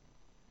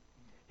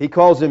 He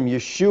calls Him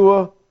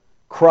Yeshua,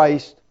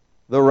 Christ,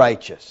 the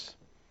righteous.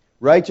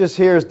 Righteous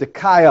here is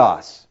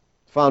dikaios.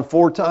 Found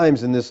 4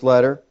 times in this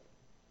letter.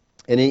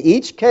 And in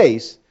each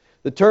case,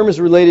 the term is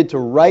related to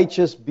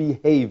righteous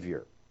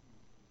behavior.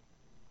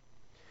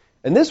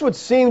 And this would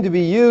seem to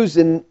be used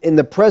in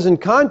the present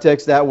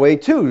context that way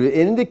too. It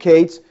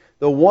indicates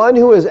the one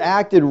who has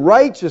acted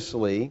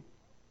righteously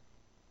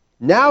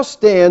now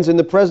stands in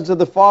the presence of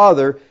the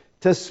Father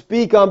to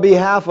speak on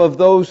behalf of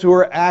those who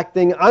are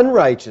acting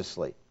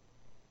unrighteously.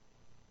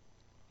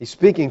 He's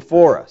speaking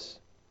for us.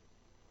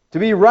 To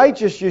be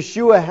righteous,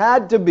 Yeshua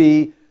had to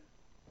be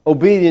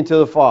obedient to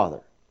the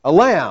Father. A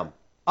lamb,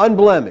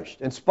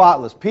 unblemished and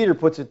spotless. Peter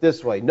puts it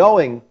this way,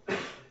 knowing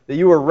that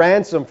you were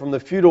ransomed from the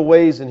futile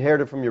ways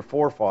inherited from your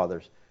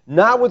forefathers,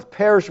 not with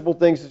perishable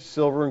things such as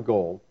silver and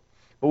gold,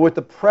 but with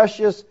the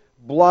precious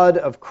blood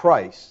of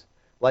Christ,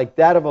 like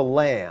that of a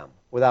lamb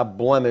without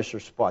blemish or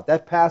spot.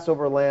 That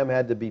Passover lamb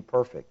had to be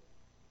perfect.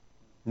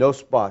 No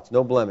spots,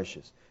 no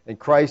blemishes. And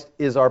Christ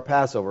is our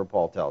Passover,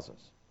 Paul tells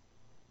us.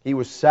 He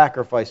was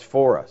sacrificed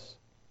for us.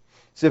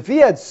 So if He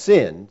had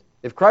sinned,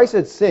 if Christ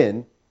had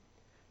sinned,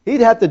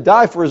 He'd have to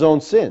die for His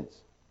own sins.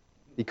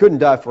 He couldn't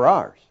die for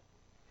ours.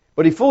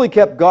 But He fully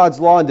kept God's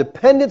law in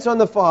dependence on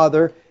the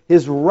Father.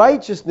 His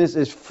righteousness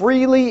is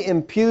freely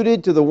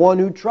imputed to the one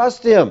who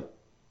trusts Him.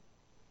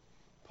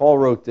 Paul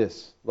wrote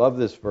this. Love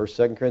this verse,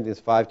 2 Corinthians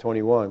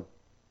 5:21.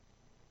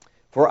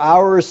 For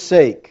our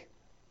sake,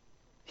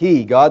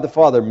 He, God the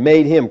Father,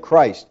 made Him,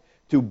 Christ,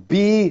 to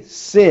be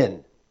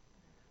sin,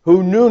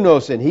 who knew no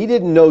sin. He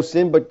didn't know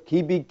sin, but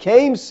He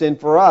became sin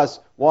for us.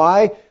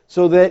 Why?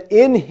 So that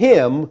in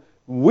Him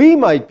we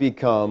might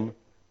become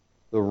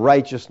the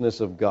righteousness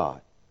of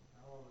God.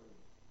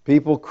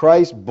 People,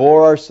 Christ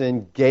bore our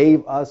sin,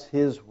 gave us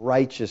His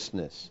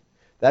righteousness.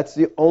 That's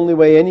the only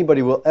way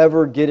anybody will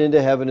ever get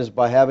into heaven, is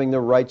by having the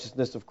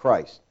righteousness of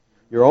Christ.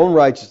 Your own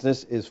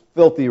righteousness is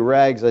filthy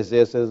rags,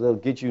 Isaiah says. It'll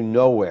get you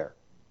nowhere.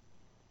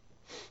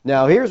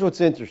 Now, here's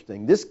what's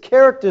interesting. This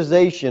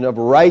characterization of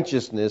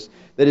righteousness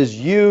that is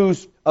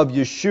used of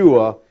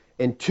Yeshua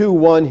in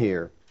 2:1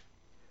 here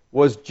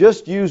was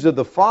just used of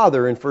the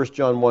Father in 1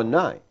 John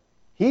 1:9.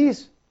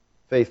 He's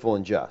faithful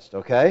and just,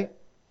 okay?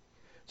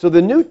 So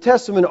the New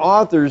Testament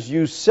authors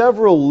use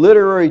several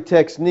literary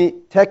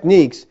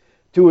techniques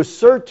to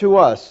assert to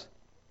us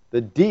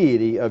the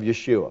deity of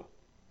Yeshua.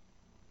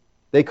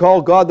 They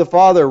call God the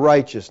Father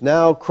righteous.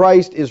 Now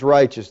Christ is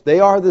righteous.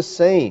 They are the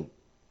same.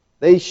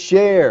 They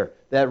share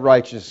that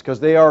righteousness because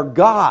they are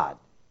God.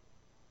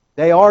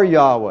 They are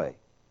Yahweh.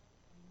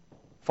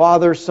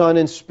 Father, Son,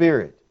 and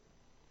Spirit.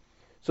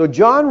 So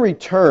John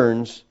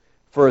returns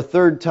for a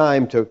third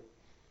time to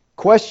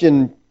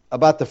question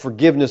about the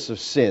forgiveness of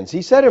sins.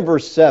 He said in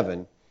verse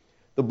 7,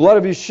 the blood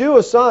of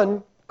Yeshua,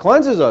 Son,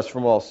 cleanses us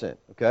from all sin.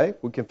 Okay?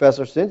 We confess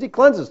our sins, He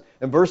cleanses.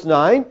 In verse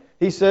 9,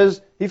 He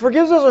says He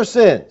forgives us our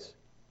sins.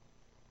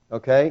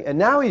 Okay? And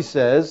now He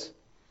says,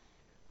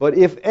 but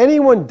if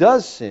anyone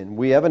does sin,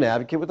 we have an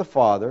advocate with the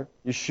Father,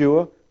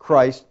 Yeshua,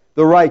 Christ,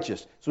 the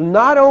righteous. So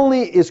not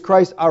only is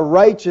Christ our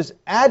righteous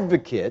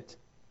advocate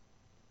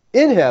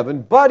in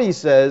heaven, but He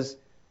says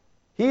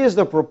He is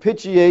the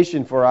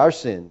propitiation for our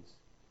sins.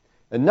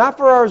 And not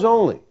for ours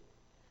only,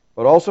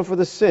 but also for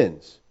the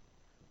sins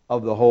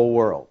of the whole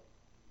world.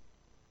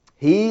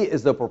 He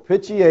is the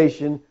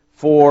propitiation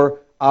for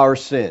our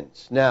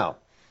sins. Now,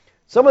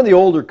 some of the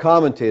older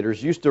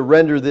commentators used to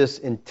render this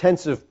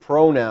intensive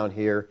pronoun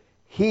here,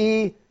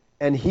 He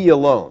and He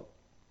alone,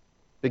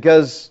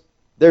 because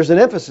there's an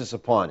emphasis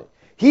upon it.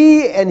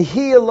 He and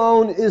He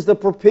alone is the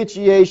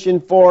propitiation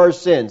for our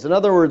sins. In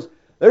other words,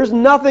 there's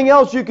nothing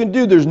else you can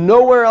do. There's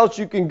nowhere else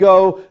you can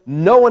go.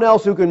 No one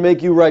else who can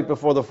make you right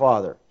before the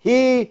Father.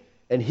 He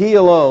and He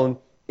alone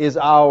is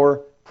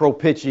our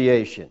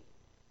propitiation.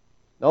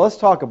 Now let's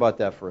talk about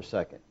that for a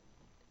second.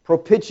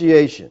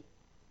 Propitiation.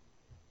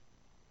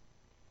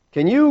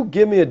 Can you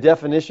give me a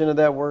definition of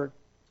that word?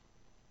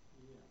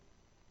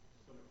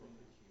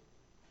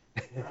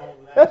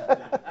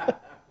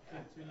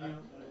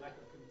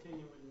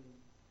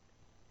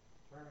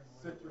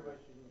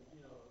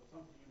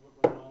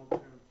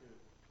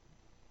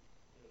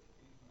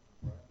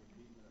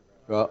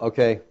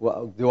 Okay,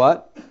 well, do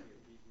what?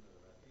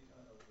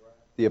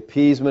 The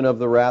appeasement of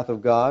the wrath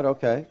of God.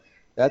 Okay,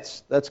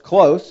 that's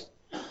close.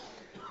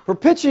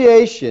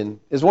 Propitiation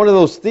is one of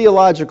those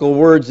theological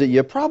words that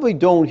you probably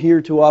don't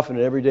hear too often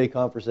in everyday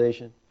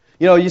conversation.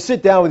 You know, you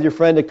sit down with your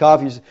friend at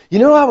coffee, you say, you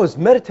know, I was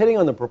meditating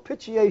on the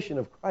propitiation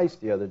of Christ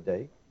the other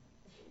day.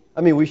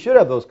 I mean, we should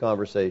have those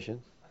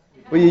conversations,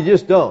 but you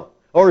just don't.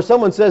 Or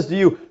someone says to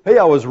you, hey,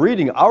 I was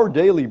reading Our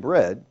Daily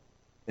Bread,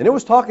 and it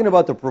was talking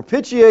about the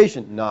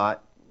propitiation.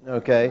 Not.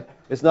 Okay,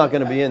 it's not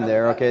going to be in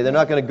there. Okay, they're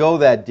not going to go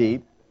that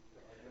deep.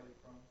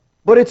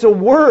 But it's a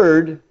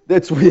word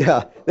that's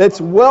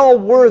well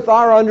worth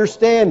our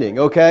understanding.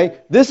 Okay,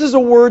 this is a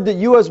word that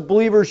you as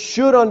believers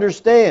should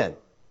understand,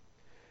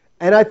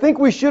 and I think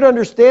we should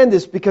understand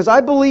this because I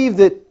believe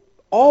that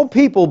all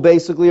people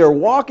basically are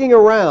walking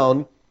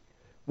around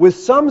with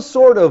some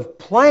sort of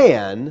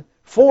plan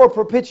for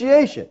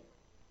propitiation.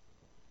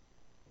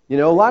 You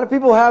know, a lot of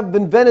people have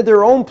invented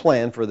their own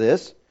plan for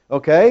this.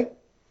 Okay.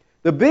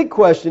 The big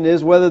question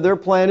is whether their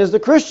plan is the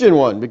Christian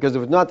one, because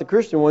if it's not the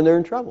Christian one, they're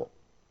in trouble.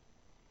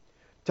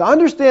 To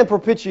understand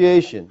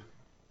propitiation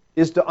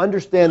is to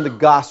understand the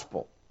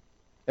gospel.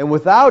 And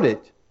without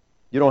it,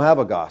 you don't have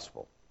a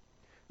gospel.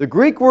 The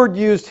Greek word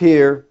used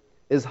here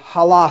is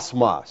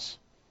halasmos.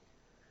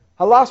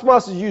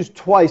 Halasmos is used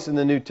twice in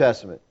the New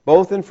Testament,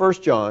 both in 1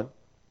 John.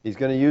 He's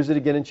going to use it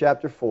again in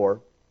chapter 4.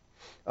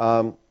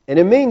 And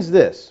it means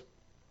this: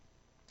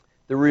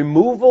 the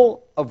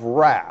removal of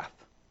wrath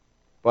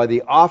by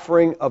the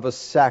offering of a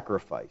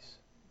sacrifice.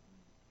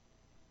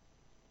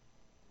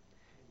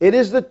 It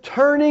is the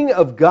turning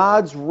of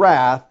God's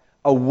wrath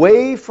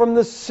away from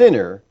the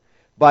sinner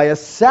by a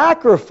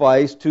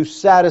sacrifice to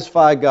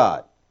satisfy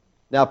God.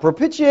 Now,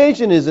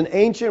 propitiation is an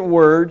ancient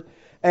word,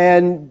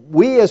 and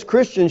we as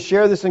Christians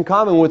share this in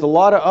common with a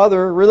lot of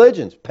other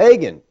religions,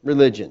 pagan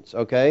religions,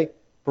 okay?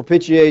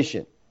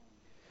 Propitiation.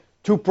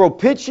 To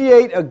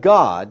propitiate a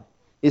God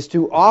is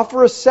to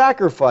offer a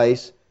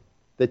sacrifice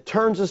that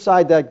turns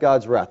aside that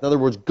God's wrath. In other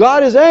words,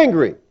 God is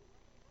angry.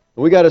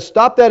 We got to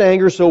stop that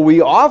anger, so we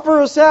offer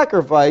a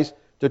sacrifice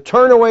to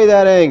turn away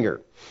that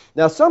anger.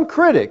 Now, some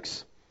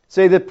critics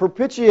say that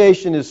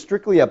propitiation is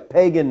strictly a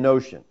pagan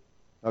notion.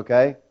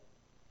 Okay?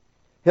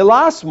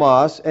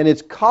 Hilasmos and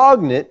its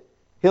cognate,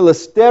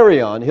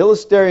 hilasterion.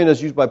 Hilasterion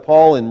is used by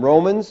Paul in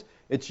Romans.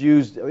 It's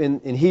used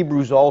in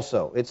Hebrews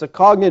also. It's a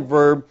cognate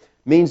verb,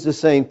 means the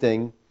same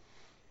thing.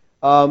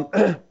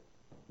 But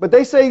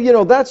they say, you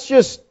know,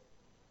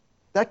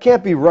 that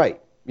can't be right,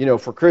 you know,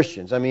 for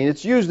Christians. I mean,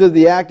 it's used as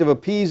the act of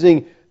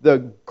appeasing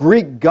the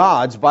Greek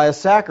gods by a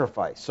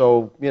sacrifice.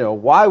 So, you know,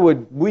 why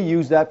would we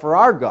use that for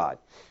our God?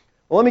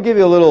 Well, let me give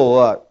you a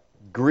little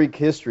Greek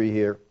history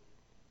here.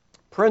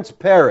 Prince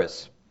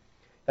Paris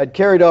had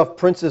carried off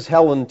Princess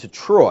Helen to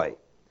Troy.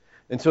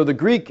 And so the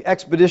Greek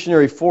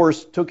expeditionary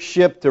force took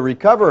ship to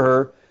recover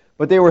her,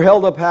 but they were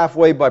held up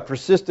halfway by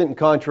persistent and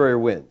contrary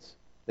winds.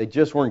 They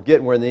just weren't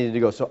getting where they needed to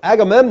go. So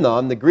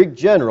Agamemnon, the Greek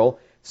general,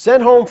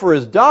 sent home for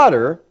his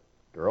daughter,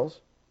 girls,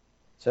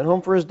 sent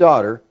home for his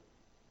daughter,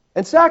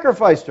 and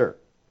sacrificed her.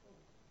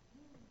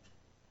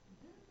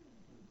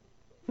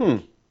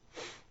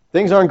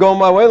 Things aren't going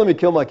my way, let me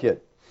kill my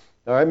kid.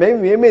 All right,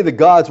 maybe the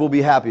gods will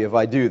be happy if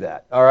I do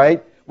that. All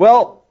right,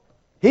 well,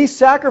 he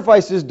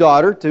sacrificed his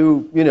daughter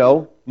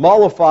to,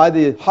 mollify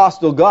the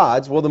hostile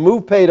gods. Well, the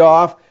move paid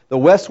off, the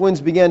west winds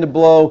began to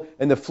blow,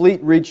 and the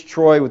fleet reached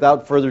Troy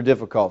without further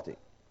difficulty.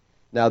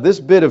 Now, this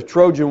bit of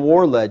Trojan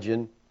War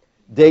legend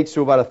dates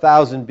to about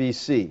 1000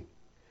 BC.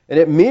 And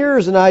it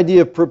mirrors an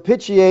idea of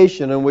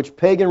propitiation in which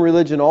pagan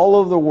religion all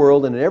over the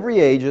world and in every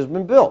age has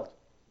been built.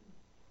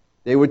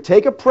 They would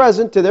take a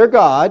present to their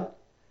god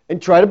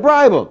and try to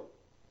bribe them.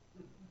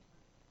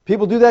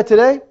 People do that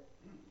today?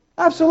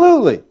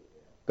 Absolutely.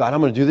 God, I'm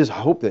going to do this. I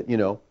hope that,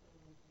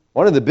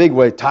 one of the big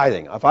ways,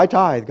 tithing. If I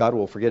tithe, God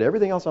will forget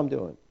everything else I'm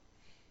doing.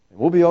 And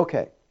we'll be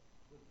okay.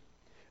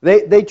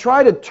 They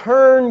try to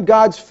turn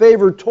God's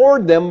favor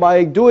toward them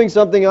by doing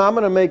something. I'm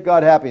going to make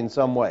God happy in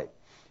some way.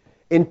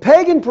 In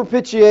pagan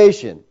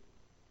propitiation,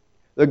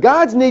 the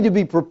gods need to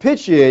be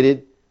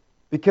propitiated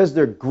because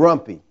they're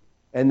grumpy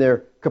and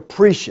they're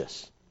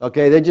capricious.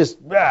 Okay,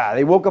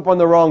 they woke up on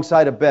the wrong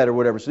side of bed or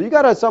whatever. So you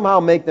got to somehow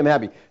make them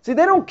happy. See,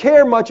 they don't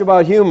care much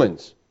about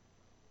humans,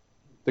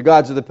 the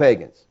gods of the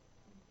pagans.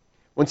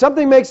 When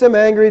something makes them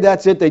angry,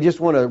 that's it. They just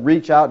want to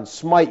reach out and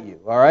smite you,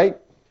 all right?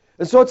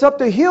 And so it's up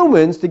to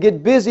humans to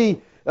get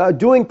busy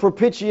doing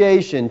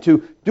propitiation,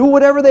 to do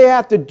whatever they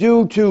have to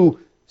do to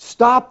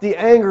stop the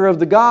anger of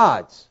the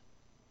gods.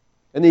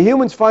 And the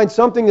humans find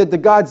something that the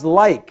gods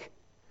like.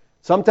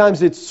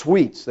 Sometimes it's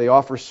sweets. They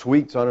offer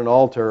sweets on an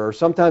altar. Or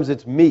sometimes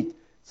it's meat.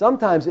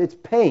 Sometimes it's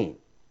pain.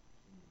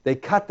 They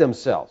cut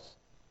themselves.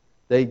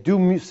 They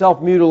do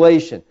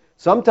self-mutilation.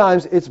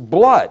 Sometimes it's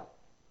blood.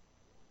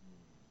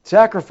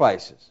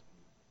 Sacrifices.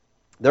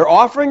 They're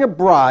offering a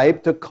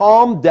bribe to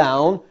calm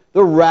down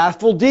the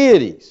wrathful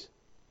deities.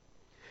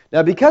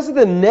 Now, because of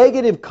the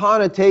negative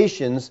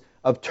connotations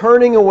of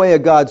turning away a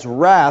god's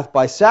wrath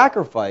by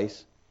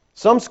sacrifice,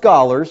 some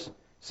scholars,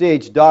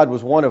 C.H. Dodd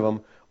was one of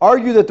them,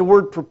 argue that the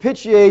word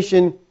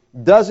propitiation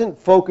doesn't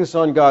focus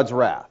on God's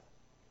wrath.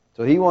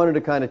 So he wanted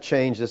to kind of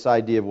change this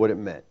idea of what it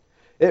meant.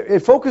 It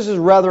focuses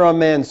rather on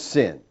man's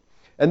sin.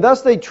 And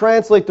thus they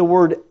translate the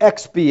word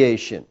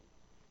expiation.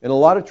 And a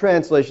lot of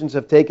translations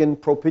have taken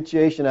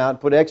propitiation out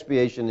and put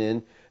expiation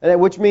in,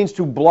 which means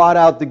to blot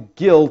out the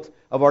guilt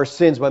of our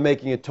sins by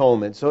making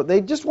atonement. So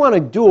they just want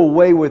to do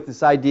away with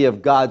this idea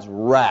of God's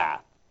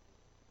wrath.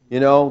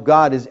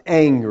 God is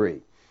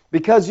angry.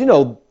 Because,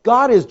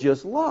 God is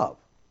just love.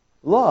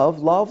 Love,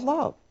 love,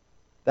 love.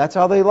 That's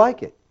how they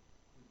like it.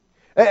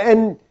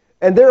 And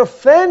they're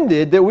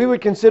offended that we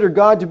would consider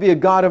God to be a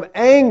God of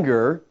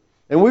anger,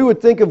 and we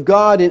would think of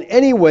God in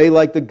any way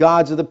like the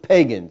gods of the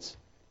pagans,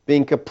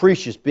 being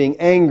capricious, being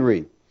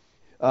angry.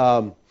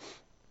 Someone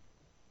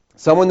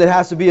that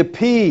has to be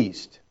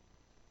appeased.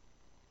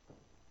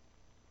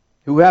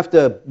 We have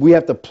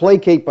to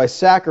placate by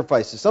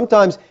sacrifices.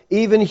 Sometimes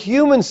even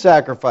human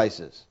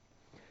sacrifices.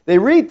 They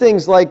read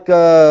things like,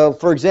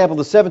 for example,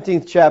 the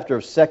 17th chapter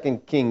of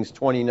 2 Kings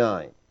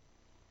 29.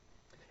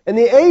 And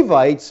the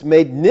Avites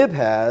made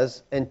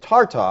Nibhaz and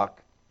Tartak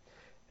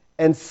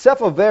and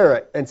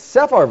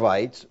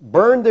Sepharvites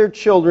burned their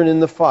children in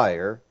the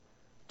fire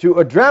to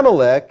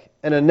Adramelech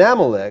and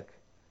Anamelech,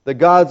 the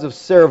gods of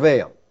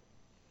Sarvaim.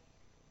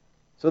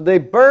 So they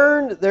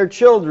burned their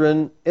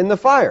children in the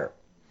fire.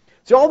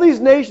 So all these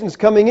nations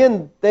coming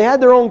in, they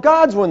had their own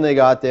gods when they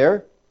got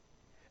there.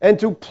 And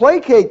to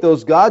placate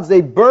those gods, they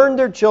burned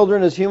their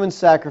children as human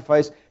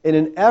sacrifice in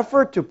an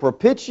effort to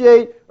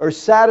propitiate or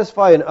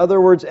satisfy, in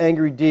other words,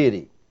 angry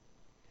deity.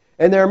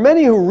 And there are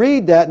many who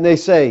read that and they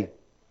say,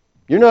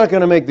 you're not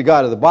going to make the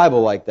God of the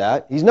Bible like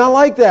that. He's not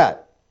like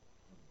that.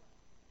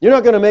 You're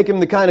not going to make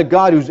him the kind of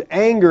God whose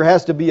anger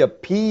has to be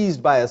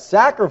appeased by a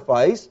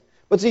sacrifice.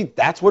 But see,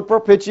 that's what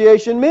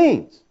propitiation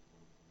means.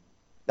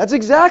 That's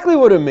exactly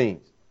what it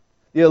means.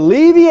 The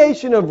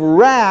alleviation of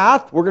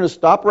wrath, we're going to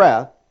stop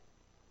wrath,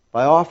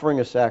 by offering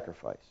a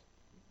sacrifice.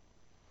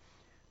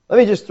 Let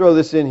me just throw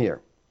this in here.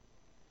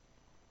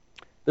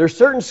 There are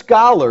certain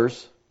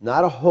scholars,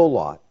 not a whole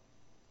lot,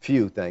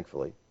 few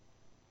thankfully,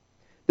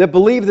 that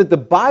believe that the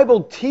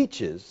Bible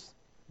teaches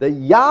that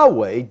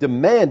Yahweh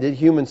demanded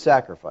human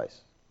sacrifice.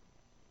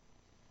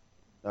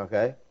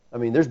 Okay? I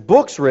mean, there's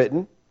books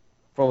written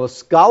from a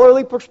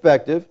scholarly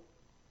perspective.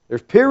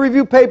 There's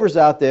peer-reviewed papers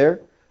out there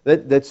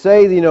that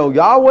say,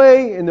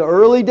 Yahweh in the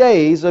early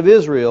days of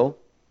Israel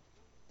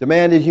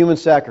demanded human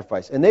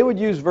sacrifice. And they would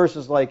use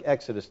verses like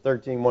Exodus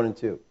 13, 1 and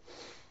 2.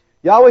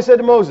 Yahweh said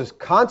to Moses,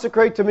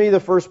 consecrate to me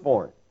the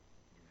firstborn.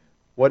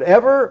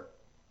 Whatever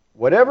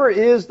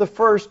is the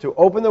first to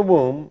open the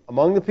womb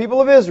among the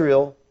people of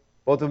Israel,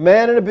 both of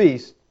man and a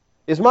beast,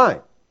 is mine.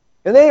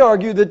 And they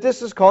argue that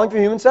this is calling for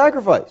human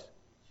sacrifice.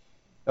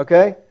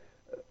 Okay?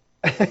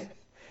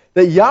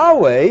 That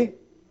Yahweh,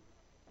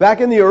 back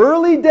in the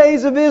early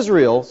days of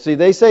Israel, see,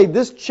 they say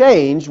this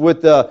changed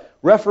with the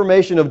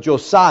reformation of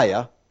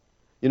Josiah.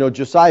 You know,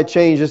 Josiah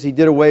changed this. He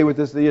did away with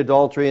this, the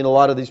adultery and a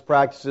lot of these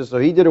practices, so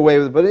he did away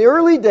with it. But in the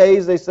early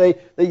days, they say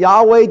that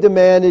Yahweh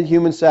demanded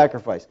human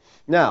sacrifice.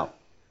 Now,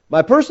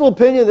 my personal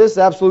opinion, this is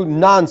absolute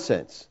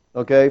nonsense,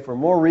 okay, for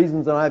more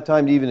reasons than I have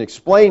time to even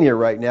explain here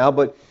right now.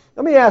 But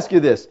let me ask you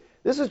this.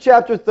 This is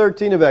chapter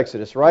 13 of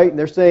Exodus, right? And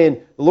they're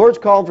saying the Lord's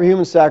calling for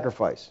human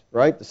sacrifice,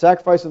 right? The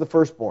sacrifice of the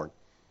firstborn.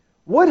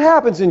 What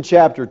happens in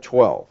chapter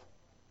 12?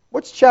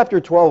 What's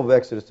chapter 12 of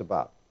Exodus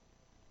about?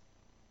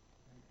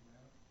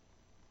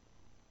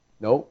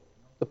 No.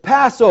 The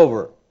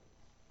Passover.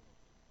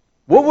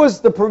 What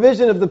was the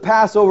provision of the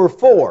Passover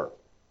for?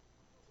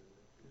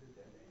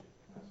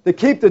 To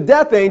keep the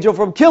death angel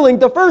from killing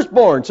the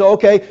firstborn. So,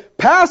 okay,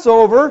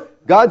 Passover,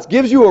 God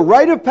gives you a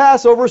rite of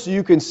Passover so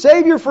you can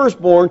save your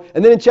firstborn.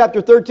 And then in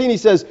chapter 13 he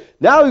says,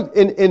 now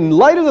in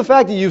light of the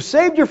fact that you've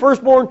saved your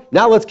firstborn,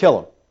 now let's kill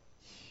him.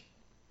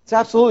 It's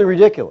absolutely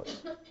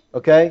ridiculous.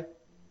 Okay?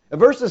 And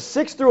verses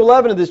 6 through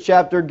 11 of this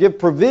chapter give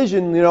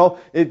provision, you know,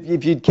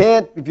 if you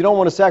don't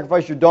want to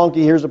sacrifice your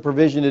donkey, here's a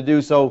provision to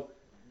do so.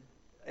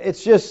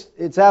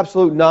 It's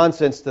absolute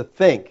nonsense to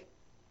think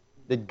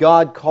that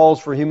God calls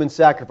for human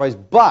sacrifice,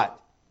 but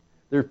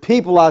there are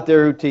people out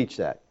there who teach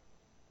that.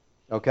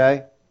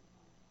 Okay?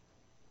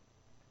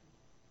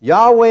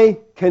 Yahweh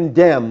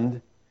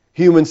condemned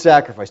human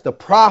sacrifice. The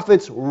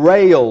prophets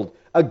railed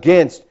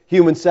against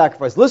human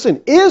sacrifice.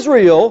 Listen,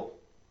 Israel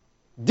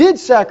did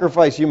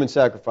sacrifice human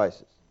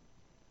sacrifices,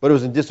 but it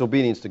was in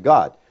disobedience to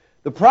God.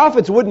 The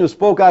prophets wouldn't have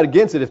spoke out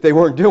against it if they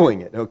weren't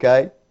doing it,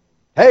 okay?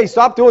 Hey,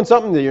 stop doing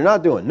something that you're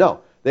not doing.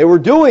 No, they were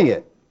doing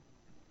it.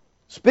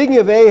 Speaking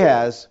of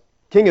Ahaz,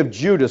 king of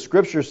Judah,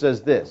 Scripture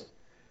says this,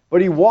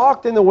 but he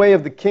walked in the way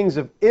of the kings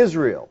of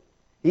Israel.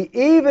 He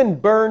even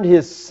burned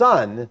his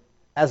son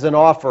as an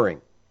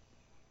offering.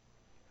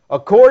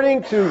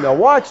 According to, now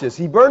watch this,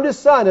 he burned his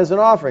son as an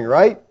offering,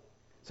 right?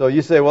 So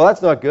you say, well,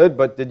 that's not good,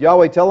 but did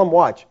Yahweh tell him?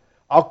 Watch.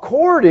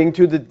 According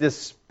to the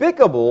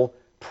despicable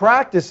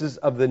practices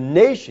of the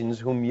nations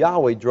whom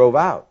Yahweh drove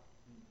out.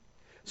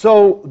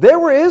 So there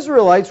were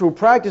Israelites who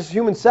practiced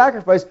human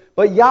sacrifice,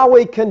 but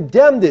Yahweh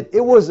condemned it.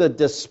 It was a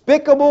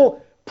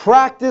despicable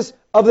practice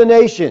of the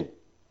nation.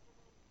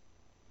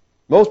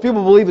 Most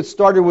people believe it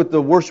started with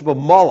the worship of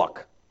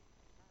Moloch,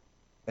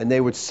 and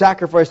they would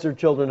sacrifice their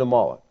children to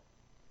Moloch.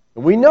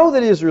 And we know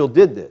that Israel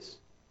did this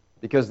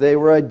because they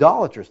were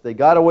idolatrous. They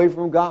got away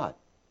from God,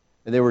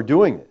 and they were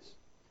doing this.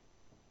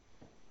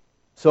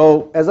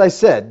 So, as I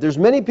said, there's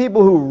many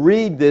people who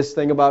read this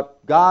thing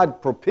about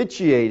God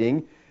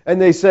propitiating, and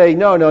they say,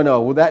 no,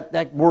 well,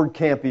 that word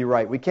can't be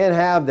right. We can't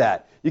have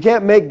that. You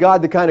can't make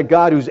God the kind of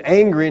God who's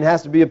angry and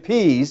has to be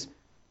appeased.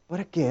 But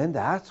again,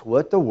 that's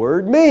what the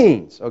word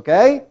means,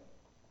 okay?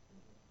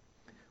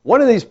 One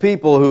of these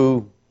people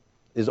who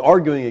is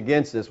arguing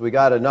against this, we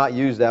got to not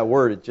use that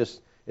word,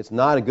 it's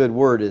not a good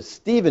word, is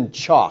Stephen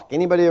Chalk.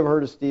 Anybody ever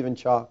heard of Stephen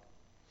Chalk?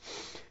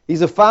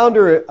 He's a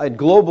founder, a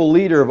global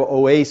leader of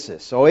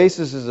Oasis.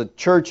 Oasis is a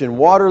church in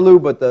Waterloo,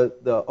 but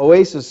the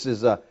Oasis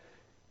is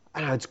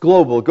it's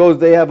global.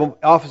 They have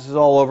offices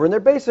all over, and they're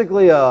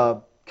basically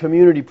a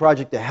community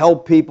project to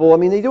help people. I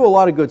mean, they do a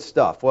lot of good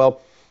stuff. Well,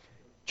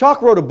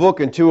 Chalk wrote a book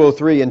in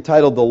 2003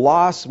 entitled The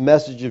Lost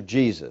Message of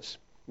Jesus.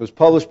 It was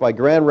published by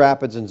Grand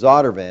Rapids and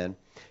Zondervan.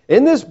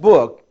 In this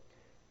book,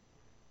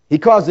 he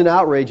caused an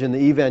outrage in the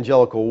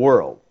evangelical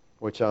world,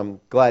 which I'm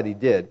glad he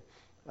did.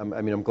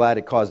 I'm glad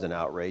it caused an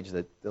outrage,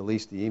 that at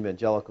least the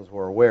evangelicals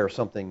were aware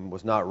something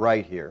was not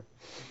right here.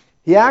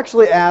 He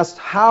actually asked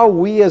how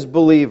we as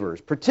believers,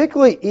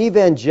 particularly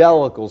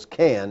evangelicals,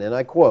 can, and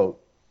I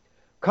quote,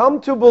 come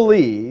to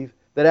believe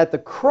that at the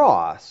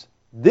cross,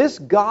 this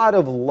God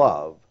of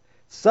love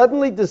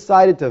suddenly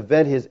decided to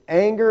vent his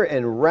anger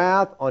and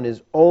wrath on his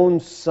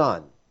own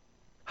Son.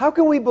 How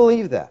can we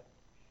believe that?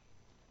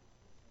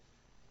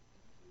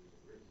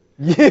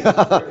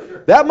 Yeah,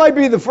 that might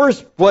be the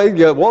first place.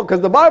 Well,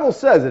 because the Bible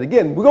says it.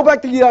 Again, we go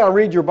back to you and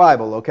read your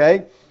Bible,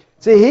 okay?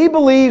 See, he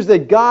believes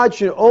that God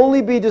should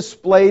only be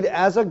displayed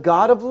as a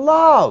God of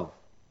love,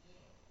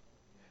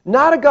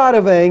 not a God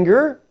of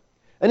anger.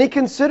 And he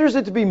considers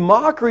it to be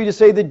mockery to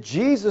say that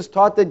Jesus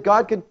taught that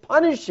God could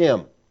punish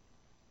him.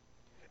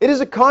 It is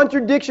a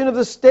contradiction of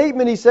the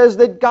statement he says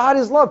that God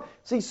is love.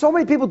 See, so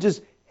many people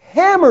just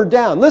hammer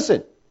down.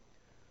 Listen,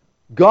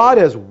 God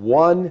has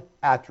one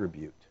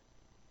attribute,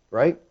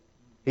 right?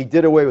 He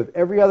did away with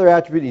every other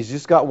attribute. He's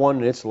just got one,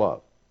 and it's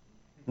love.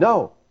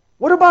 No.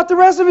 What about the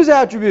rest of his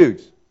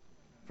attributes?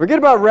 Forget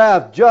about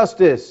wrath,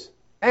 justice,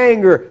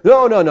 anger.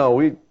 No.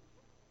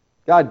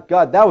 God,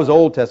 that was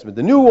Old Testament.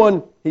 The new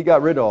one, he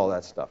got rid of all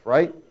that stuff,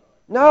 right?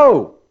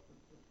 No.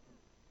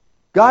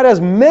 God has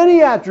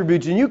many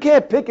attributes, and you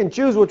can't pick and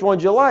choose which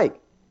ones you like.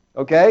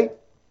 Okay?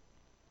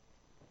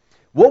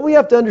 What we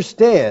have to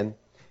understand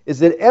is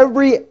that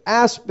every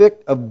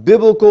aspect of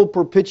biblical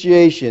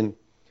propitiation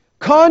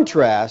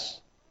contrasts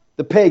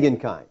the pagan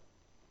kind.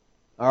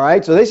 All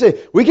right? So they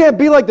say, we can't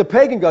be like the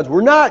pagan gods.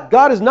 We're not.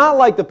 God is not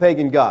like the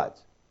pagan gods.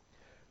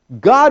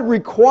 God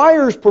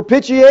requires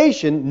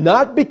propitiation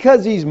not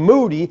because He's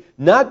moody,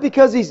 not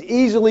because He's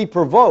easily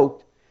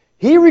provoked.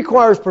 He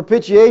requires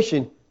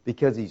propitiation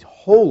because He's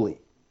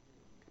holy,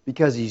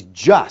 because He's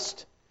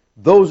just.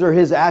 Those are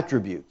His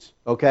attributes,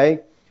 okay?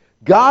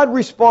 God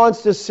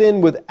responds to sin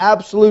with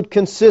absolute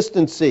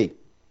consistency.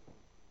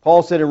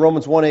 Paul said in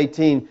Romans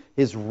 1:18,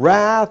 His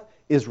wrath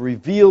is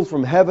revealed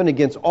from heaven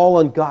against all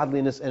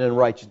ungodliness and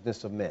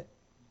unrighteousness of men.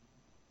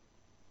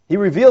 He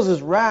reveals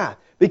His wrath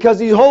because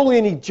He's holy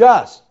and He's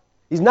just.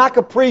 He's not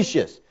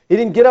capricious. He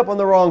didn't get up on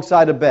the wrong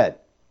side of bed.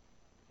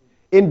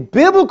 In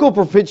biblical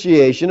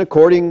propitiation,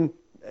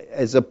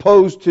 as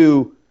opposed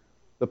to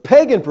the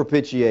pagan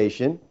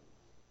propitiation,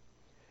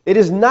 it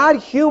is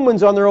not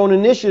humans on their own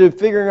initiative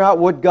figuring out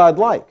what God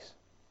likes,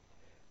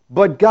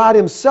 but God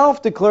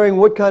Himself declaring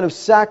what kind of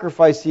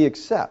sacrifice He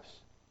accepts,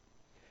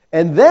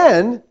 and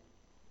then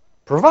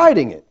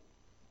providing it.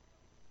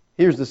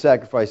 Here's the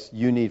sacrifice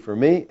you need for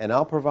me, and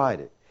I'll provide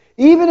it.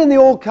 Even in the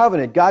Old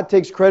Covenant, God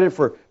takes credit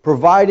for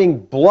providing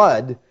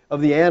blood of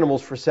the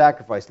animals for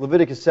sacrifice.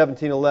 Leviticus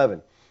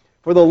 17:11.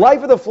 For the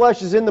life of the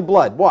flesh is in the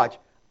blood. Watch.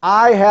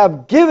 I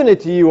have given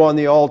it to you on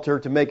the altar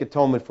to make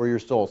atonement for your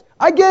souls.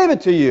 I gave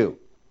it to you.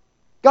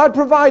 God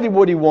provided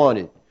what He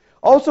wanted.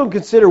 Also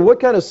consider what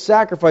kind of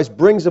sacrifice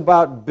brings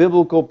about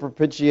biblical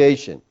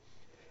propitiation.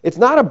 It's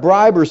not a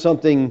bribe or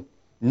something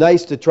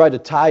nice to try to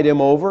tide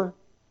Him over.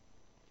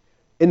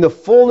 In the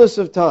fullness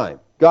of time,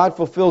 God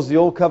fulfills the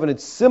Old Covenant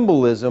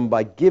symbolism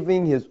by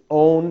giving His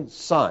own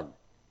Son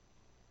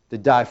to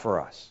die for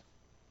us.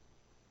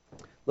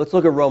 Let's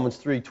look at Romans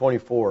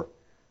 3:24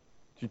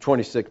 through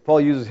 26.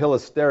 Paul uses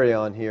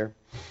hilasterion here.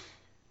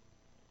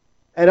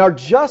 And are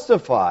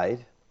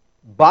justified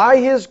by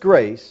His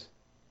grace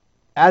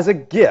as a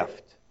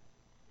gift.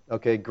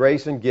 Okay,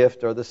 grace and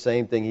gift are the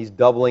same thing. He's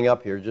doubling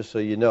up here, just so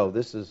you know.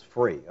 This is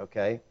free,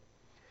 okay?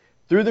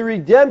 Through the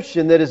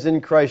redemption that is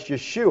in Christ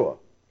Yeshua,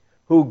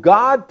 who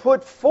God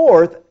put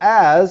forth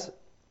as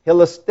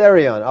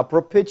hilasterion, a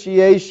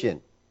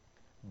propitiation,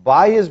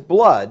 by His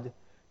blood,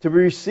 to be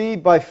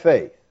received by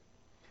faith.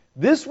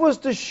 This was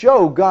to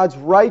show God's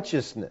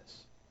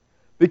righteousness,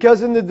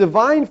 because in the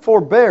divine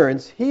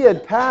forbearance He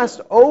had passed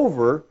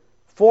over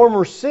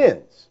former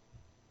sins.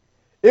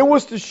 It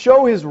was to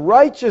show His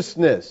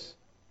righteousness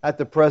at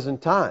the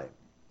present time,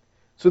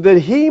 so that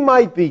He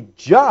might be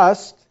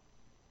just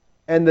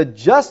and the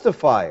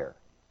justifier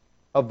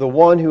of the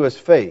one who has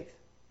faith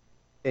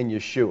in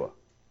Yeshua.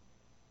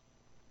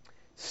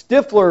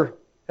 Stifler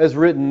has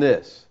written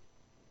this: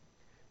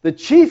 the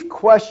chief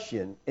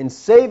question in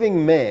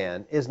saving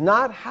man is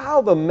not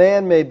how the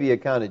man may be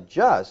accounted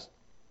just,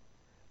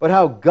 but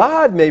how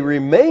God may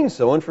remain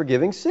so in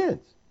forgiving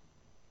sins.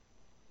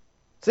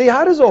 See,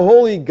 how does a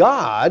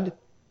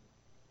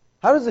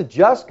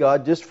just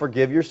God just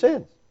forgive your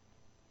sins?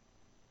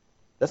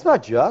 That's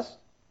not just,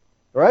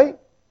 right?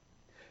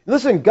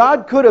 Listen,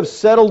 God could have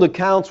settled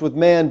accounts with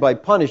man by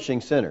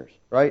punishing sinners,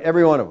 right?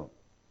 Every one of them.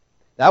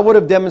 That would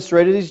have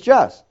demonstrated He's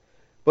just.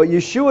 But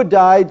Yeshua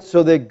died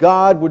so that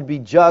God would be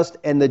just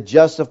and the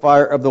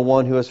justifier of the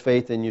one who has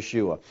faith in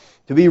Yeshua.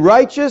 To be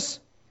righteous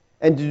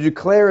and to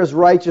declare as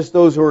righteous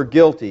those who are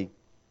guilty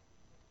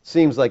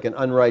seems like an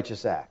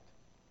unrighteous act.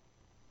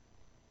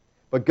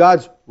 But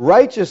God's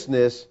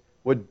righteousness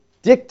would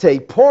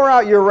dictate, pour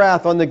out your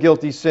wrath on the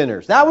guilty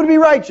sinners. That would be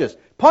righteous.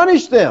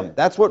 Punish them.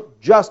 That's what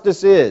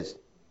justice is.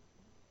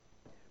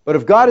 But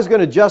if God is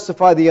going to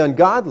justify the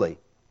ungodly,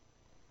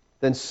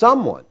 then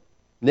someone,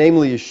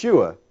 namely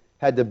Yeshua,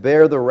 had to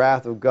bear the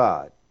wrath of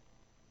God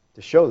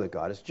to show that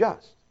God is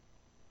just.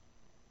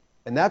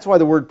 And that's why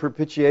the word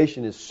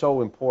propitiation is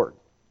so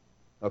important.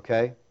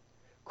 Okay?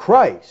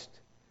 Christ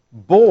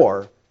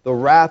bore the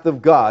wrath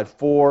of God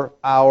for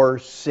our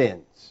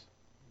sins.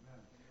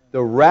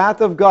 The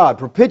wrath of God,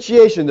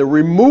 propitiation, the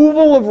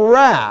removal of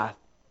wrath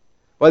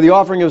by the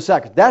offering of a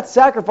sacrifice. That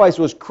sacrifice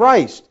was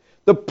Christ,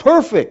 the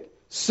perfect,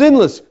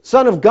 sinless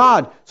Son of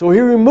God. So He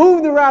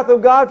removed the wrath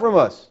of God from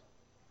us.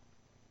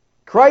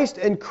 Christ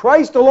and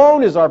Christ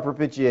alone is our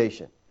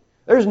propitiation.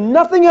 There's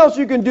nothing else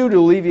you can do to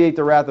alleviate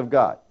the wrath of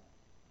God.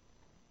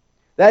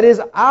 That is,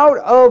 out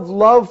of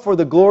love for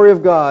the glory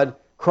of God,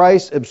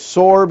 Christ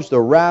absorbs the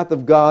wrath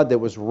of God that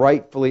was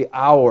rightfully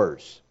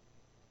ours,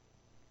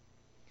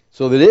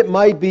 so that it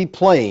might be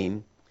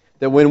plain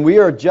that when we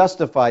are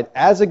justified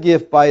as a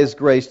gift by His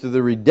grace through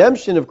the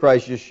redemption of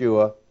Christ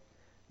Yeshua,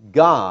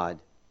 God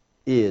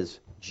is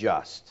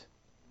just.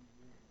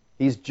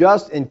 He's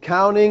just in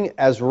counting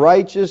as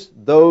righteous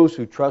those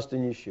who trust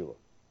in Yeshua,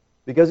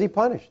 because He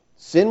punished.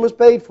 Sin was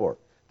paid for.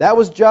 That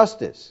was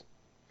justice.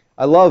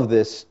 I love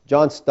this.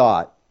 John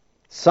Stott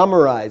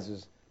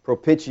summarizes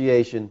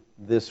propitiation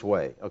this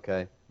way.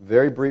 Okay,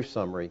 very brief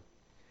summary.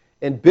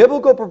 In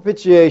biblical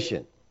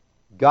propitiation,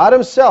 God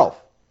Himself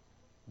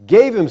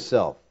gave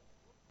Himself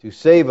to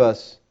save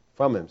us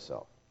from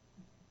Himself.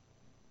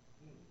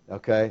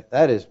 Okay,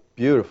 that is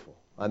beautiful.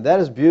 And that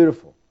is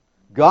beautiful.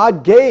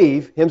 God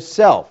gave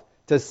Himself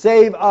to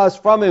save us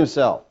from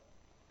Himself.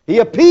 He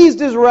appeased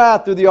His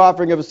wrath through the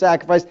offering of a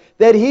sacrifice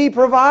that He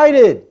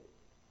provided.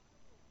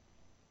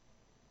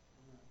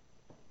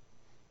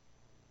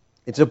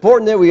 It's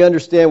important that we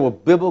understand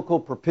what biblical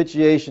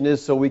propitiation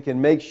is so we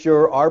can make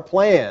sure our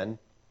plan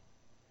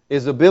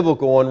is a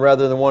biblical one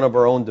rather than one of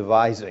our own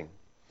devising.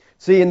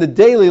 See, in the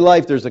daily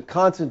life, there's a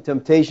constant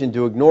temptation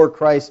to ignore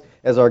Christ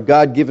as our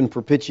God-given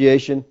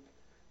propitiation.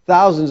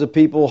 Thousands of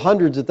people,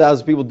 hundreds of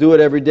thousands of people do it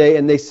every day,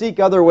 and they seek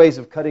other ways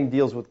of cutting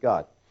deals with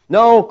God.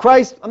 No,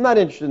 Christ, I'm not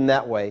interested in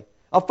that way.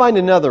 I'll find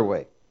another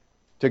way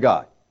to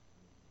God.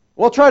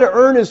 Well, I'll try to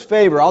earn His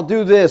favor. I'll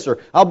do this, or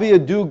I'll be a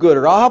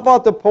do-gooder. I'll help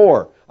out the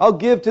poor. I'll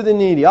give to the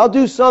needy. I'll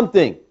do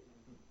something.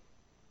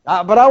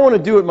 But I want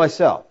to do it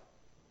myself.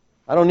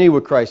 I don't need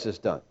what Christ has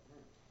done.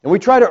 And we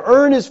try to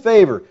earn His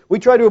favor. We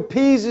try to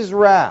appease His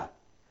wrath.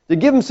 To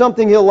give Him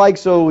something He'll like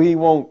so He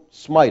won't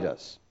smite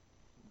us.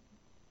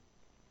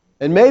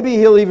 And maybe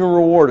He'll even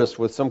reward us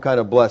with some kind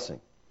of blessing.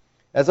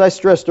 As I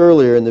stressed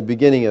earlier in the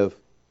beginning of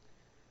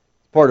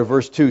part of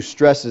verse 2,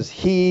 stresses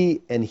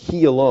He and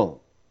He alone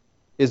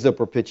is the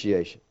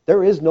propitiation.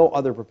 There is no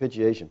other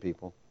propitiation,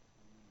 people.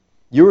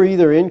 You're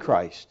either in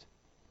Christ,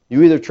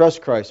 you either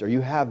trust Christ, or you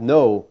have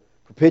no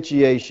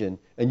propitiation,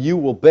 and you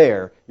will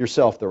bear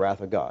yourself the wrath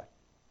of God.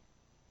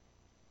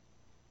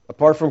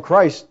 Apart from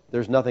Christ,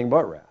 there's nothing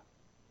but wrath.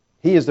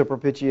 He is the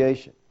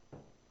propitiation.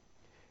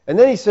 And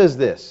then he says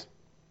this,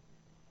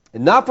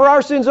 and not for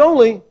our sins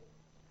only,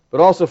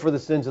 but also for the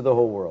sins of the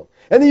whole world.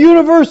 And the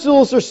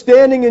universalists are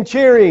standing and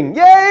cheering.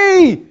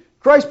 Yay!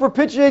 Christ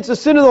propitiates the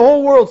sin of the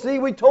whole world. See,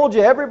 we told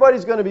you,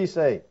 everybody's going to be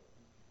saved.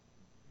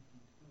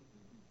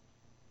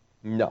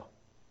 No. All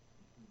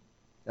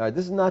right,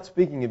 this is not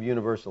speaking of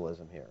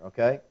universalism here,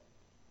 okay?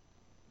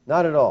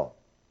 Not at all.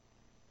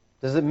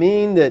 Does it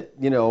mean that,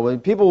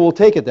 people will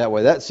take it that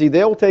way?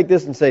 They'll take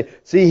this and say,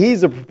 see,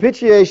 He's a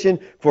propitiation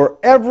for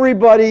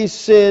everybody's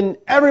sin,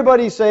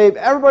 everybody's saved,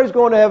 everybody's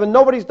going to heaven,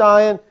 nobody's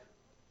dying.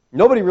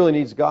 Nobody really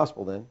needs the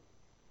gospel then,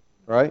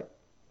 right?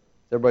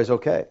 Everybody's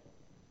okay.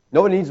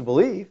 Nobody needs to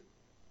believe,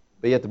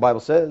 but yet the Bible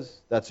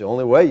says that's the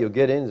only way you'll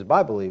get in is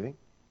by believing.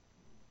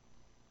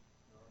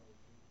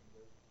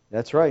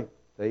 That's right.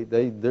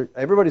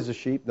 Everybody's a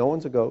sheep. No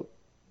one's a goat.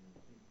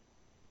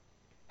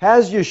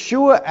 Has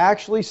Yeshua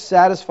actually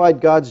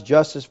satisfied God's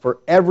justice for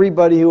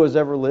everybody who has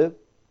ever lived?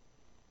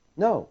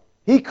 No.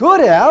 He could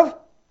have.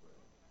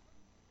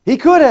 He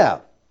could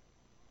have.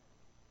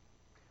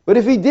 But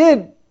if He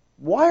did,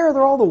 why are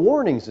there all the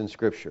warnings in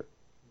Scripture?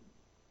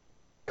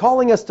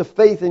 Calling us to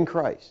faith in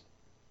Christ,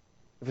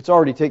 if it's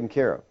already taken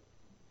care of.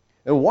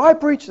 And why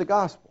preach the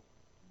gospel?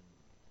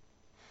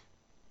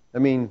 I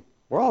mean,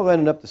 we're all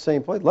ending up the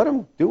same place. Let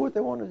them do what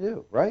they want to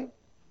do, right?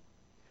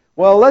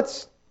 Well,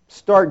 let's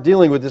start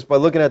dealing with this by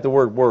looking at the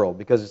word world,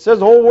 because it says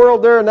the whole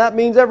world there, and that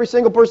means every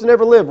single person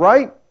ever lived,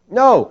 right?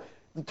 No.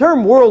 The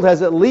term world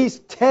has at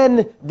least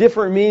 10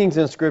 different meanings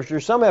in Scripture.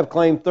 Some have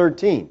claimed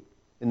 13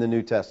 in the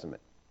New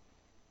Testament.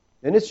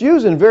 And it's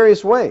used in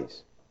various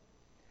ways.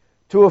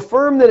 To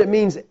affirm that it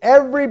means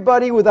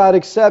everybody without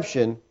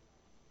exception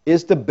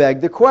is to beg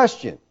the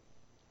question.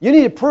 You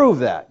need to prove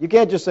that. You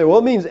can't just say, well,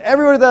 it means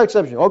everybody without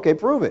exception. Okay,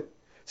 prove it.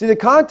 See, the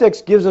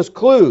context gives us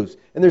clues,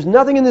 and there's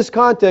nothing in this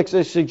context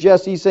that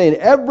suggests He's saying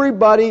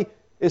everybody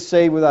is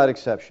saved without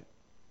exception.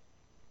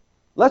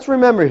 Let's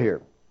remember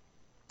here,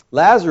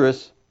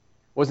 Lazarus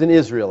was an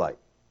Israelite,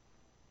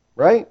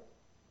 right?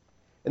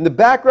 In the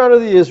background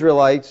of the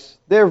Israelites,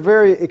 they're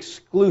very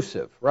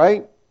exclusive,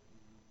 right?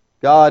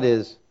 God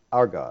is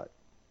our God,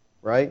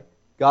 right?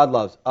 God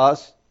loves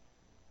us.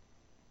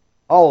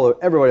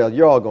 Everybody else,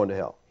 you're all going to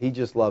hell. He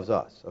just loves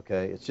us,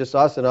 okay? It's just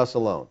us and us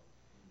alone.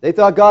 They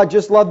thought God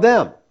just loved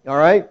them, all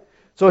right?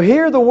 So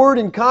here the word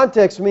in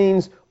context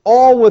means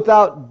all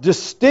without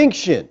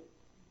distinction,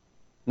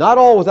 not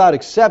all without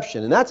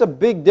exception, and that's a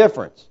big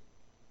difference.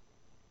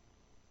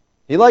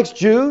 He likes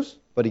Jews,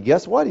 but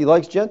guess what? He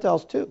likes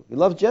Gentiles too. He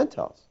loves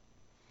Gentiles.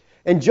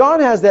 And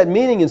John has that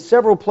meaning in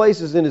several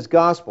places in his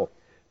gospel.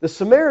 The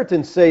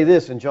Samaritans say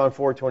this in John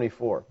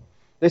 4:24.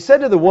 They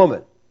said to the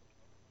woman,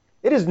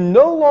 "It is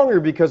no longer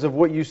because of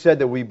what you said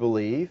that we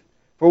believe,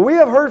 for we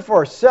have heard for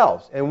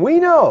ourselves, and we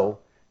know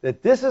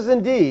that this is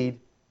indeed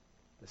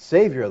the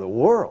Savior of the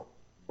world."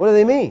 What do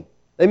they mean?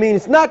 They mean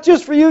it's not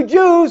just for you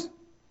Jews.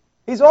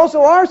 He's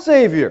also our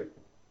Savior.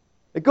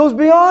 It goes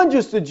beyond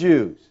just the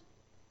Jews.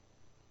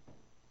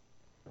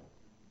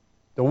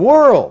 The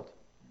world.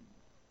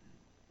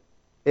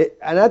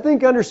 And I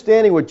think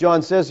understanding what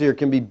John says here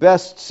can be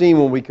best seen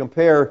when we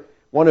compare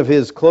one of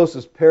his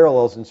closest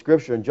parallels in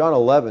Scripture in John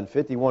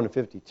 11:51 and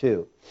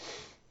 52.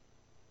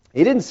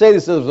 He didn't say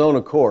this of his own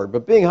accord,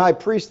 but being high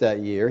priest that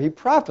year, he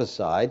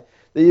prophesied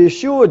that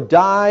Yeshua would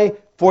die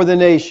for the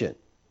nation.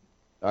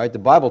 All right, the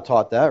Bible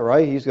taught that,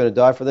 right? He's going to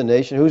die for the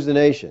nation. Who's the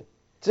nation?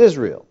 It's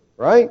Israel,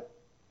 right?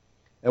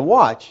 And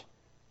watch,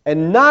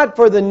 and not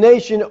for the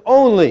nation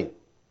only,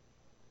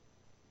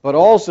 but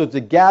also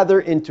to gather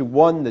into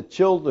one the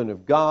children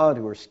of God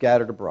who are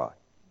scattered abroad.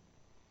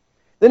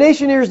 The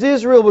nation here is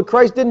Israel, but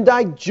Christ didn't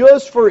die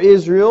just for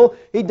Israel.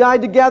 He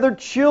died to gather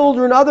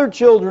children, other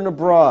children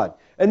abroad.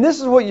 And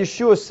this is what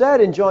Yeshua said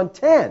in John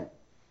 10.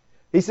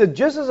 He said,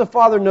 just as the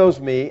Father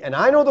knows me, and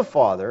I know the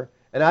Father,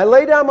 and I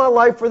lay down my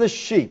life for the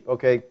sheep.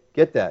 Okay,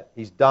 get that.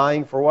 He's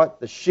dying for what?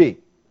 The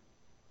sheep.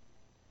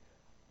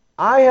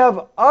 I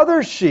have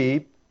other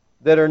sheep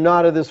that are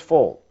not of this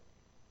fold.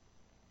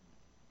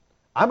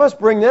 I must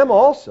bring them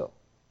also,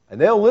 and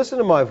they'll listen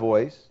to my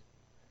voice,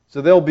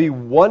 so there'll be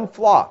one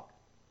flock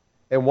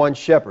and one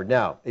shepherd.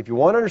 Now, if you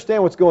want to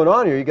understand what's going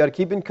on here, you've got to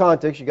keep in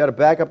context. You've got to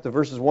back up to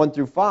verses 1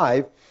 through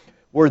 5,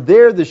 where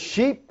there the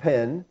sheep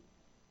pen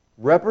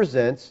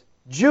represents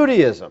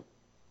Judaism.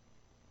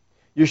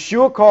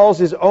 Yeshua calls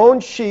his own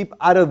sheep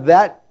out of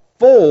that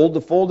fold, the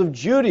fold of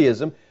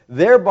Judaism,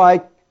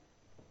 thereby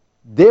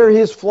they're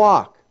his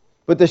flock.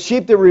 But the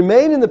sheep that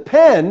remain in the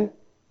pen,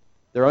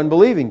 they're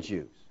unbelieving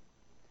Jews.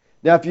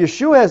 Now, if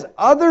Yeshua has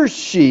other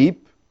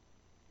sheep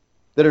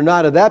that are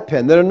not of that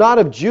pen, that are not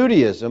of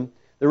Judaism,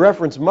 the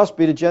reference must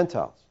be to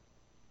Gentiles.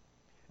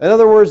 In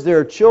other words, there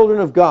are children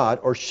of God,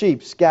 or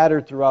sheep,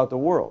 scattered throughout the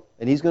world.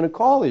 And he's going to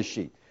call his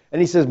sheep.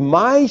 And he says,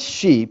 my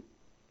sheep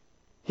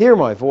hear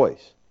my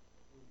voice,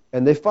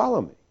 and they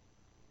follow me.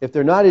 If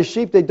they're not his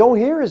sheep, they don't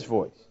hear his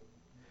voice.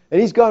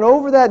 And he's gone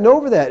over that and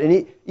over that. And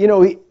he,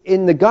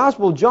 in the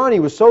Gospel of John, he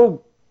was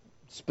so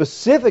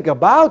specific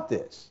about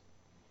this.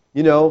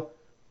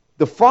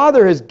 The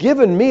Father has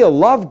given me a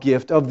love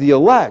gift of the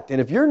elect. And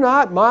if you're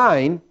not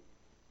mine,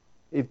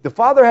 if the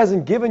Father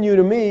hasn't given you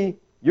to me,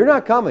 you're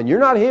not coming. You're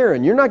not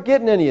hearing. You're not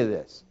getting any of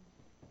this.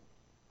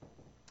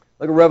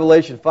 Look at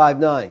Revelation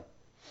 5:9.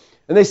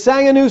 And they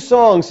sang a new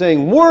song,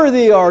 saying,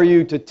 worthy are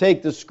you to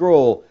take the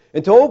scroll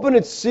and to open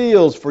its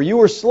seals, for you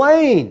were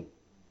slain.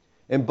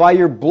 And by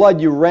your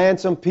blood you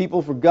ransomed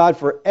people for God,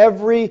 for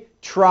every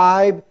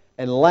tribe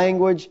and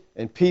language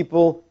and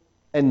people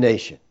and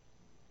nation.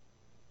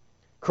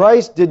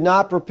 Christ did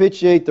not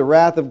propitiate the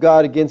wrath of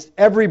God against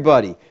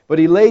everybody, but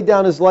he laid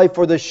down his life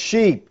for the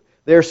sheep.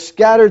 They're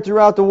scattered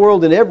throughout the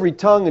world in every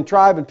tongue and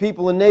tribe and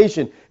people and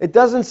nation. It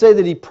doesn't say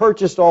that he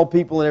purchased all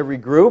people in every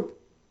group,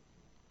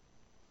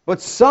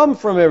 but some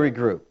from every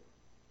group.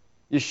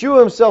 Yeshua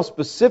himself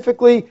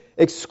specifically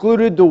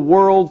excluded the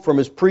world from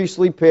his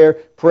priestly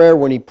prayer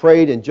when he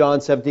prayed in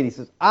John 17. He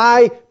says,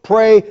 I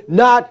pray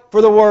not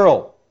for the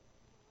world.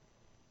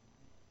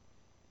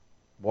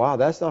 Wow,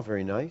 that's not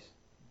very nice.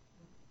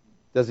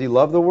 Does he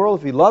love the world?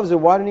 If he loves it,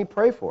 why didn't he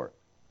pray for it?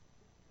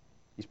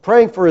 He's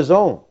praying for his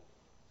own.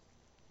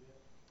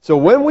 So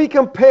when we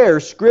compare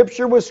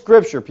Scripture with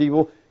Scripture,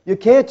 people, you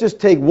can't just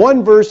take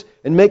one verse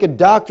and make a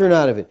doctrine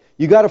out of it.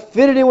 You got to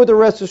fit it in with the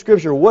rest of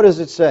Scripture. What does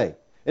it say?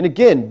 And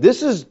again,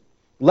 this is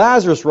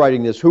Lazarus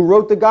writing this, who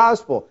wrote the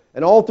Gospel.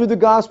 And all through the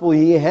Gospel,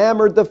 he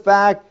hammered the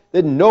fact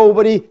that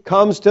nobody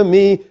comes to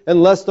me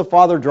unless the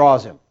Father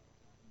draws him.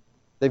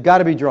 They've got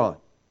to be drawn.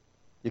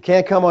 You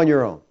can't come on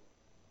your own.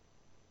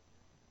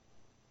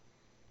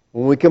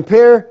 When we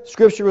compare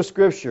Scripture with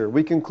Scripture,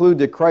 we conclude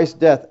that Christ's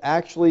death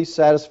actually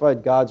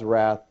satisfied God's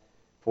wrath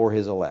for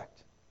his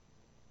elect.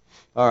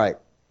 All right.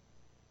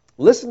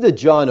 Listen to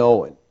John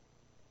Owen.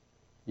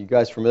 You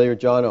guys familiar with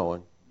John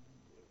Owen?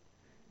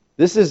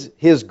 This is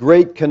his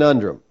great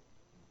conundrum.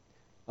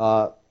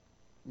 A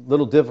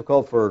little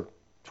difficult for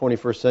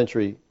 21st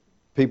century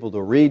people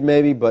to read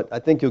maybe, but I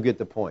think you'll get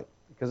the point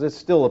because it's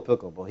still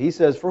applicable. He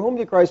says, for whom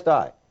did Christ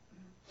die?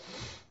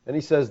 And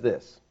he says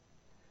this.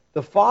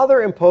 The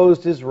Father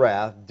imposed his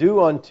wrath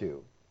due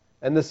unto,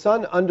 and the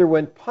Son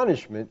underwent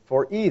punishment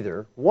for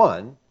either,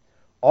 1,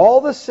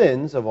 all the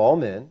sins of all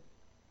men,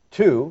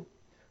 2,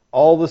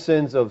 all the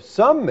sins of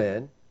some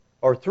men,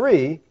 or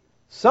 3,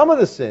 some of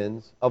the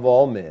sins of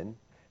all men,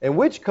 in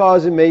which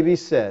cause it may be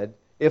said,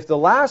 if the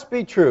last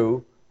be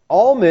true,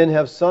 all men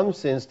have some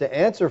sins to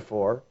answer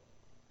for,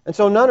 and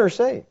so none are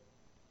saved.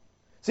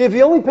 See, if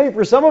he only paid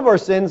for some of our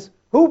sins,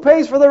 who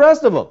pays for the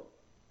rest of them?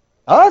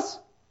 Us?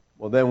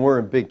 Well, then we're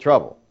in big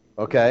trouble.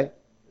 Okay?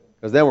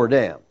 Because then we're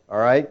damned. All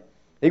right?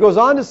 He goes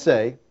on to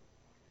say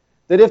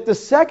that if the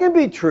second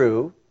be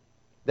true,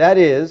 that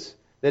is,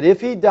 that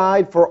if he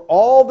died for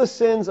all the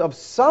sins of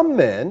some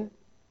men,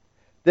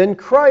 then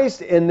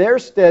Christ in their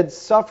stead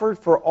suffered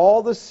for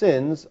all the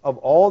sins of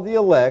all the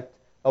elect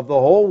of the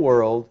whole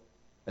world.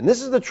 And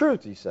this is the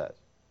truth, he says.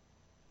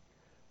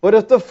 But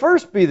if the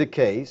first be the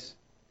case,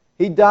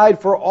 he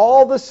died for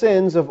all the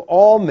sins of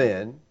all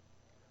men,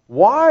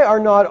 why are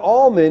not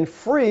all men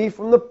free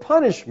from the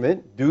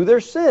punishment due their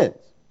sins?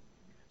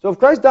 So if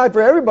Christ died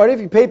for everybody, if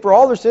he paid for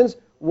all their sins,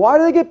 why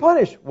do they get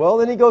punished? Well,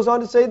 then he goes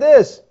on to say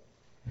this.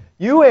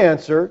 You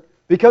answer,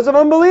 because of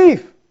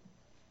unbelief.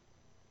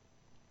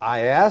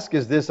 I ask,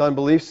 is this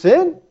unbelief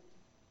sin?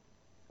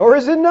 Or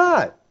is it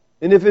not?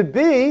 And if it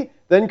be,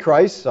 then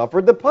Christ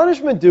suffered the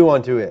punishment due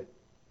unto it.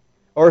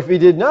 Or if he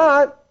did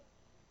not,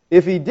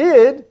 if he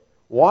did,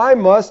 why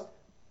must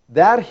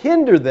that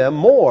hinder them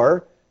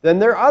more than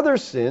their other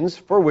sins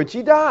for which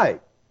he died?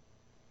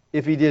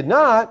 If he did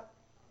not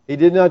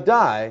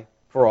die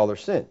for all their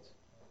sins.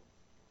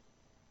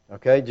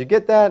 Okay, did you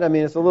get that? I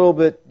mean, it's a little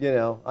bit,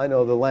 I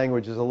know the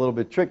language is a little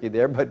bit tricky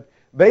there, but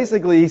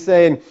basically he's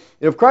saying,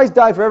 if Christ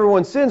died for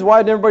everyone's sins, why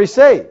didn't everybody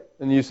say?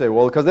 And you say,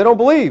 well, because they don't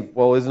believe.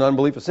 Well, isn't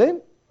unbelief a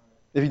sin?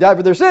 If he died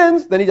for their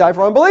sins, then he died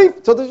for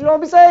unbelief, so they should all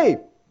be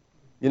saved.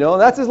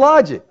 That's his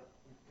logic.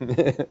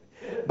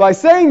 By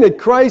saying that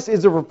Christ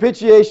is a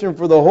propitiation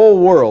for the whole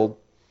world,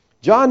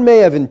 John may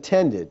have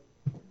intended,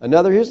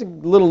 here's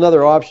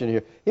another option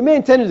here. He may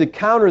have intended to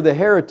counter the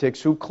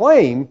heretics who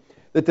claim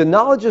that the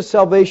knowledge of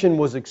salvation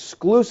was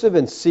exclusive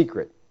and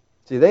secret.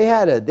 See, they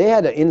had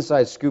an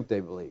inside scoop,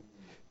 they believe.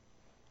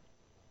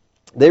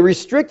 They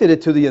restricted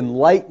it to the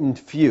enlightened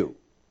few.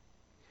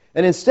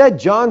 And instead,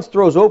 John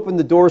throws open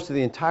the doors to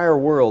the entire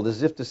world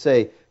as if to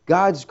say,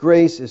 God's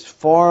grace is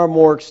far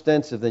more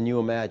extensive than you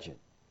imagine.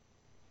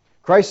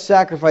 Christ's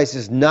sacrifice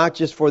is not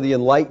just for the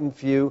enlightened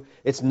few.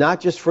 It's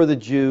not just for the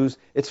Jews.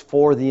 It's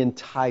for the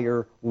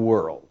entire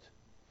world.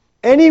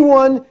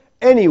 Anyone,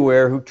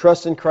 anywhere who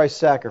trusts in Christ's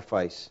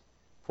sacrifice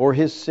for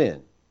his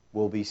sin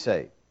will be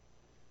saved.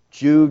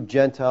 Jew,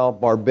 Gentile,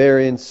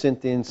 barbarian,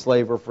 Scythian,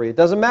 slave or free. It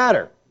doesn't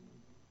matter.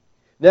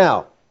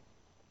 Now,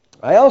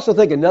 I also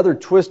think another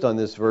twist on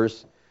this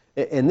verse,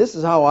 and this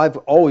is how I've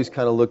always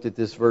kind of looked at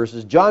this verse,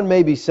 is John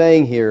may be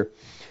saying here,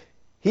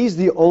 he's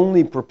the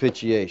only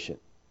propitiation.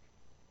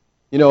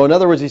 In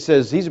other words, he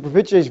says he's a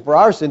propitiation for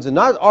our sins, and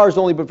not ours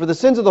only, but for the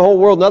sins of the whole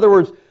world. In other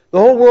words, the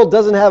whole world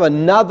doesn't have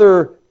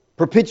another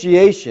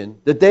propitiation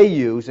that they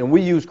use, and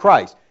we use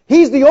Christ.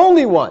 He's the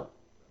only one.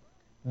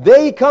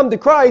 They come to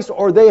Christ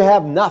or they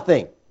have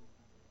nothing.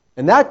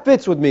 And that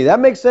fits with me.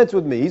 That makes sense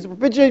with me. He's a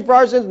propitiation for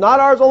our sins,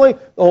 not ours only,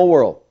 the whole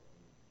world.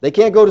 They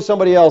can't go to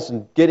somebody else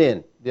and get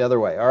in the other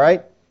way, all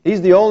right?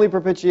 He's the only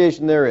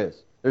propitiation there is.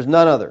 There's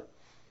none other.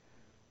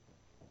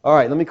 All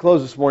right, let me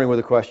close this morning with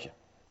a question.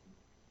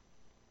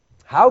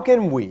 How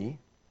can we,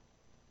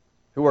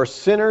 who are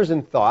sinners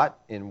in thought,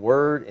 in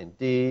word, in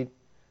deed,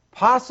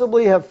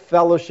 possibly have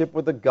fellowship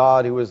with a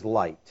God who is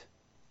light,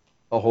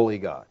 a holy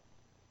God?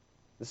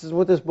 This is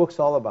what this book's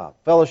all about,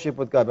 fellowship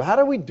with God. But how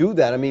do we do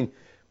that? I mean,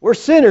 we're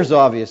sinners,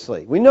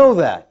 obviously. We know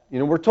that.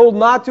 We're told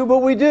not to, but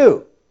we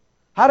do.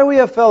 How do we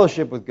have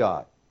fellowship with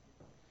God?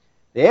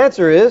 The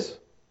answer is,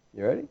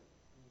 you ready?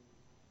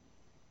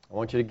 I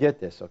want you to get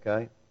this,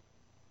 okay?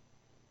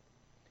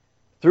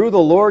 Through the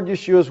Lord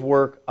Yeshua's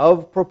work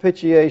of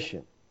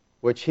propitiation,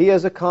 which he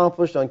has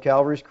accomplished on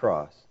Calvary's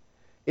cross,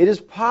 it is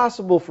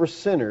possible for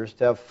sinners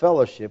to have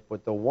fellowship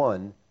with the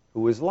one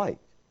who is light.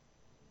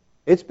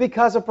 It's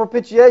because of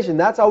propitiation.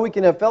 That's how we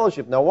can have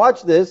fellowship. Now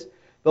watch this.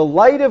 The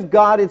light of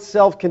God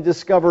itself can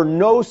discover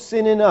no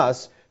sin in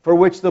us for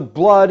which the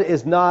blood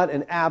is not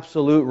an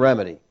absolute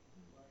remedy.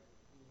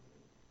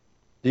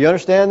 Do you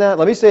understand that?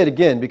 Let me say it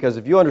again, because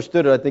if you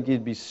understood it, I think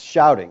you'd be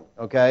shouting,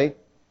 okay?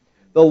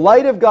 The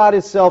light of God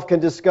itself can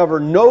discover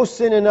no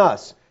sin in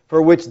us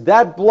for which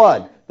that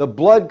blood, the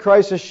blood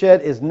Christ has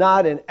shed, is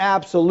not an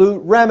absolute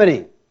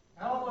remedy.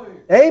 Hallelujah.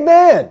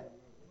 Amen.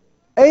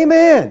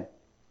 Amen.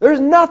 There's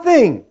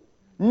nothing,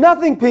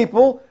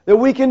 people, that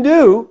we can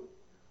do.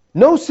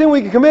 No sin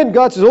we can commit.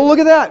 God says, oh, look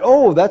at that.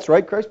 Oh, that's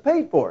right. Christ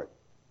paid for it.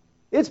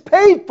 It's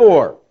paid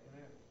for.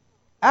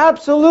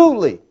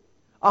 Absolutely.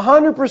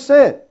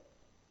 100%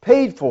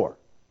 paid for.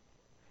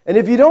 And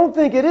if you don't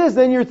think it is,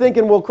 then you're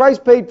thinking, well,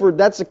 Christ paid for,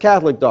 that's the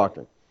Catholic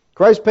doctrine.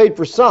 Christ paid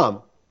for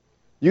some.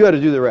 You got to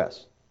do the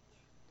rest.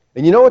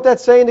 And you know what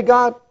that's saying to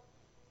God?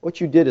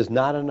 What you did is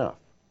not enough.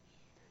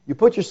 You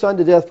put your son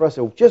to death for us.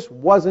 It just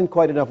wasn't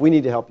quite enough. We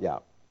need to help you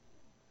out.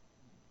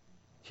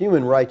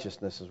 Human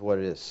righteousness is what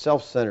it is.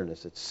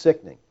 Self-centeredness. It's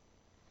sickening.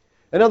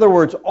 In other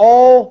words,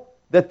 all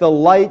that the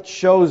light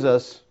shows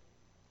us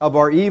of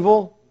our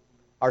evil,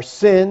 our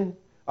sin,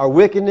 our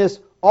wickedness,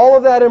 all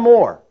of that and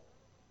more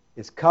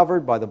is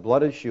covered by the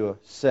blood of Yeshua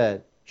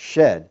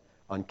shed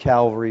on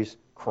Calvary's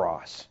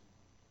cross.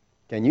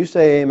 Can you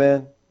say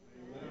amen?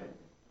 Amen?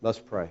 Let's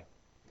pray.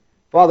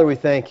 Father, we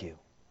thank you.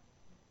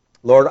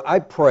 Lord, I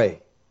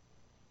pray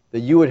that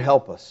you would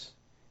help us,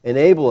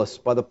 enable us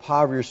by the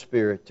power of your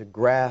Spirit to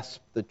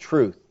grasp the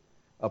truth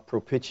of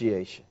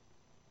propitiation.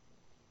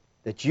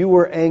 That you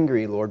were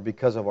angry, Lord,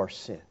 because of our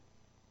sin.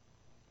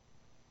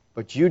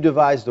 But you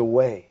devised a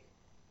way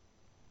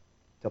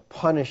to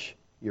punish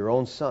your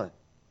own Son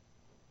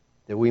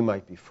that we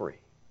might be free.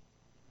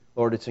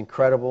 Lord, it's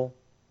incredible.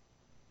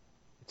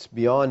 It's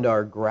beyond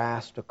our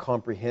grasp to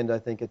comprehend, I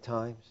think, at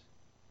times.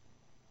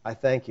 I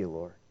thank you,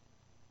 Lord,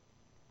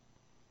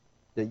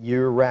 that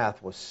your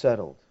wrath was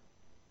settled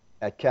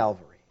at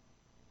Calvary.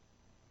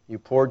 You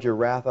poured your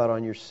wrath out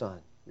on your Son,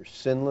 your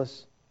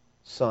sinless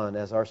Son,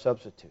 as our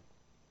substitute.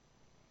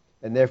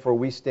 And therefore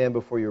we stand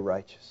before you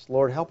righteous.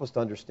 Lord, help us to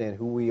understand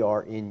who we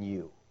are in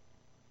you.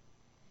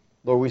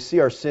 Lord, we see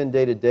our sin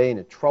day to day, and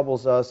it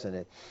troubles us, and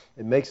it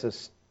makes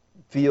us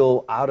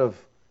feel out of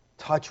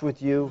touch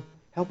with you.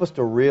 Help us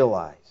to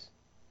realize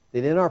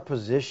that in our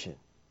position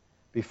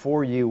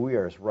before you, we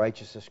are as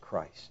righteous as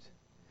Christ.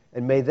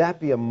 And may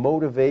that be a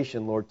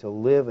motivation, Lord, to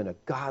live in a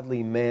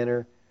godly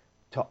manner,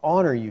 to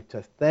honor you,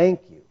 to thank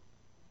you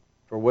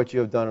for what you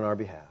have done on our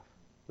behalf.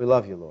 We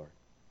love you, Lord.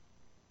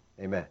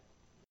 Amen.